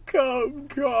don't come,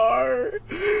 car.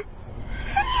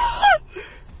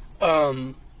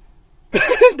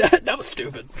 That was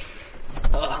stupid.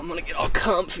 I'm gonna get all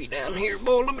comfy down here,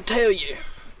 boy, let me tell you.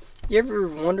 You ever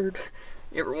wondered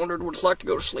what it's like to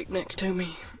go to sleep next to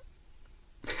me?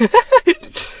 Me.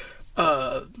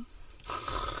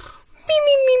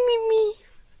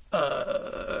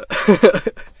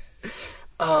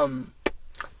 I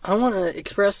want to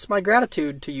express my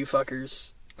gratitude to you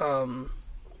fuckers.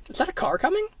 Is that a car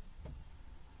coming?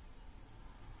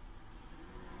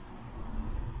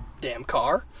 Damn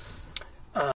car.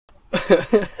 I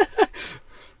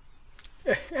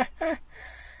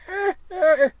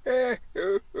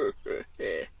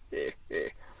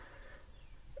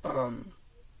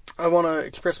want to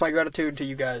express my gratitude to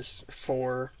you guys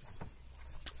for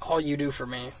all you do for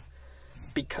me,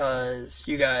 because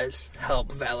you guys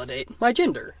help validate my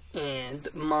gender and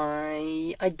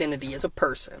my identity as a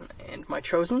person and my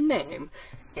chosen name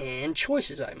and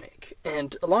choices I make.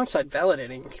 And alongside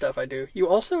validating stuff I do, you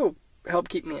also help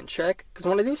keep me in check, because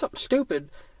when I do something stupid,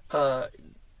 the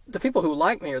people who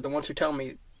like me are the ones who tell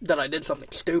me that I did something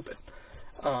stupid.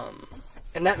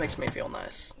 And that makes me feel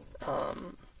nice.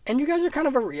 And you guys are kind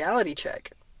of a reality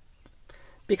check,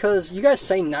 because you guys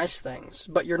say nice things,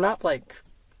 but you're not like,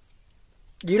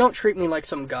 you don't treat me like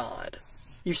some god.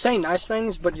 You say nice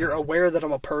things, but you're aware that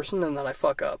I'm a person and that I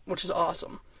fuck up, which is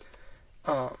awesome.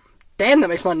 Damn, that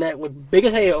makes my neck look big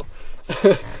as hell.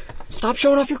 Stop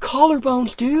showing off your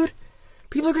collarbones, dude.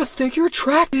 People are gonna think you're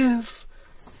attractive.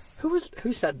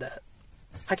 Who said that?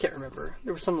 I can't remember.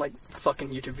 There was some, like, fucking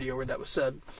YouTube video where that was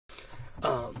said.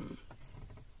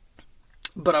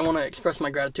 But I want to express my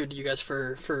gratitude to you guys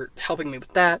for helping me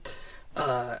with that.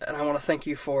 And I want to thank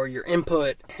you for your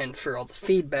input and for all the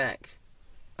feedback.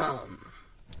 And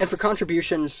for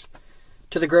contributions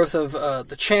to the growth of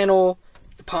the channel,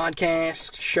 the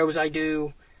podcast, shows I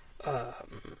do,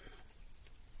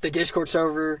 the Discord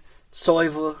server,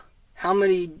 Soiva. How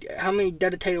many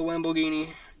dedicated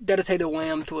Lamborghini, dedicated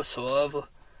Lamb to a Soiva.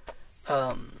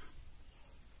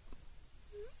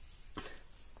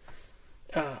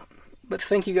 But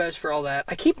thank you guys for all that.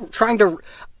 I keep trying to...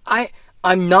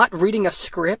 I'm not reading a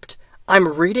script.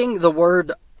 I'm reading the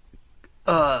word...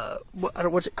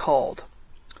 what's it called?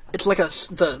 It's like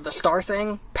the star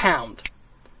thing. Pound.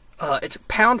 It's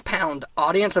pound,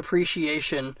 audience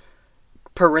appreciation,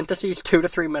 parentheses, 2 to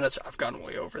 3 minutes. I've gone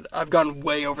way over that. I've gone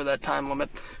way over that time limit.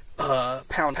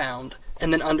 Pound.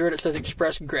 And then under it says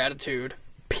express gratitude,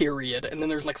 period. And then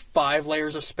there's like 5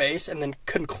 layers of space, and then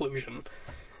conclusion.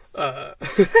 Why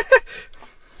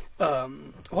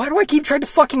do I keep trying to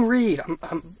fucking read?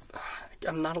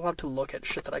 I'm not allowed to look at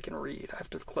shit that I can read. I have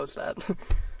to close that.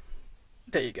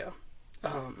 There you go.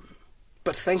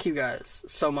 But thank you guys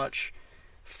so much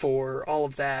for all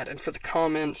of that, and for the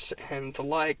comments, and the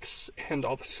likes, and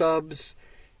all the subs,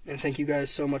 and thank you guys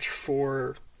so much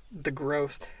for the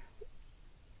growth.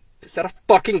 Is that a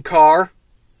fucking car?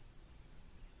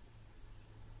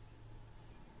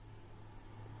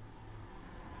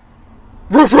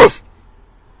 Roof, roof!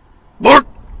 Bark!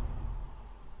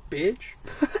 Bitch.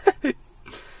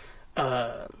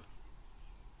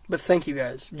 But thank you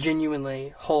guys,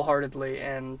 genuinely, wholeheartedly,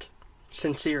 and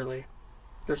sincerely.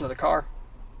 There's another car.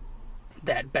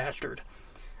 That bastard.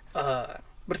 But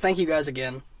thank you guys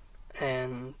again,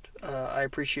 and I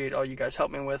appreciate all you guys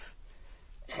help me with.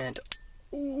 And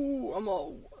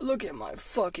ooh, look at my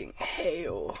fucking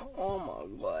hail. Oh my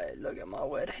god, look at my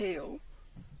wet hail.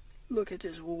 Look at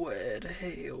this wet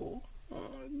hail. Oh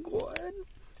my god. I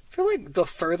feel like the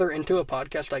further into a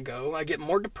podcast I go, I get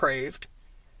more depraved,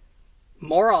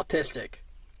 more autistic,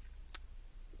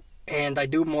 and I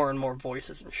do more and more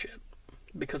voices and shit.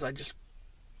 Because I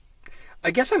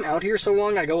guess I'm out here so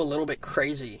long, I go a little bit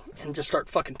crazy and just start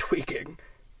fucking tweaking.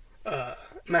 I'm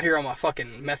out here on my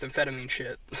fucking methamphetamine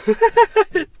shit.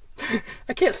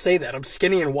 I can't say that. I'm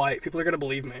skinny and white. People are gonna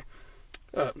believe me.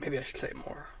 Maybe I should say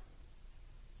more.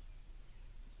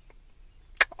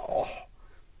 Oh.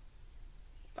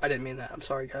 I didn't mean that. I'm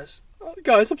sorry, guys. Oh,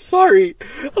 guys, I'm sorry.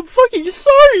 I'm fucking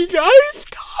sorry, guys.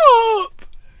 Stop.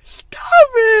 Stop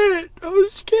it. I'm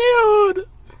scared.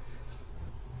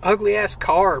 Ugly ass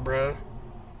car, bro.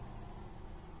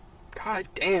 God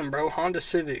damn, bro. Honda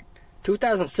Civic.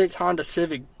 2006 Honda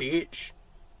Civic, bitch.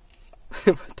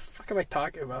 What the fuck am I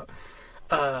talking about?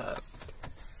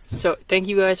 So thank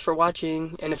you guys for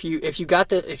watching, and if you got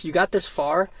this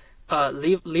far,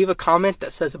 leave a comment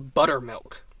that says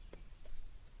buttermilk.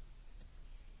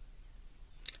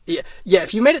 Yeah,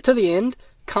 if you made it to the end,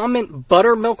 comment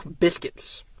buttermilk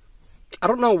biscuits. I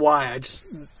don't know why, I just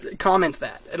comment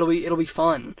that. It'll be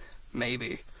fun.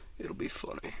 Maybe. It'll be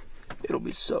funny. It'll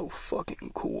be so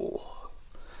fucking cool.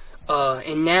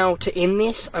 And now to end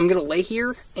this, I'm gonna lay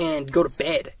here and go to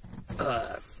bed.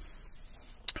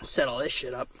 Set all this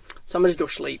shit up. So I'm gonna just go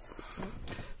sleep.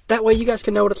 That way you guys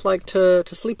can know what it's like to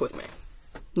sleep with me.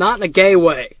 Not in a gay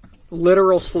way.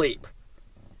 Literal sleep.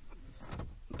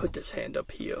 Put this hand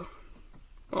up here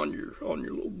on your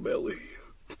little belly.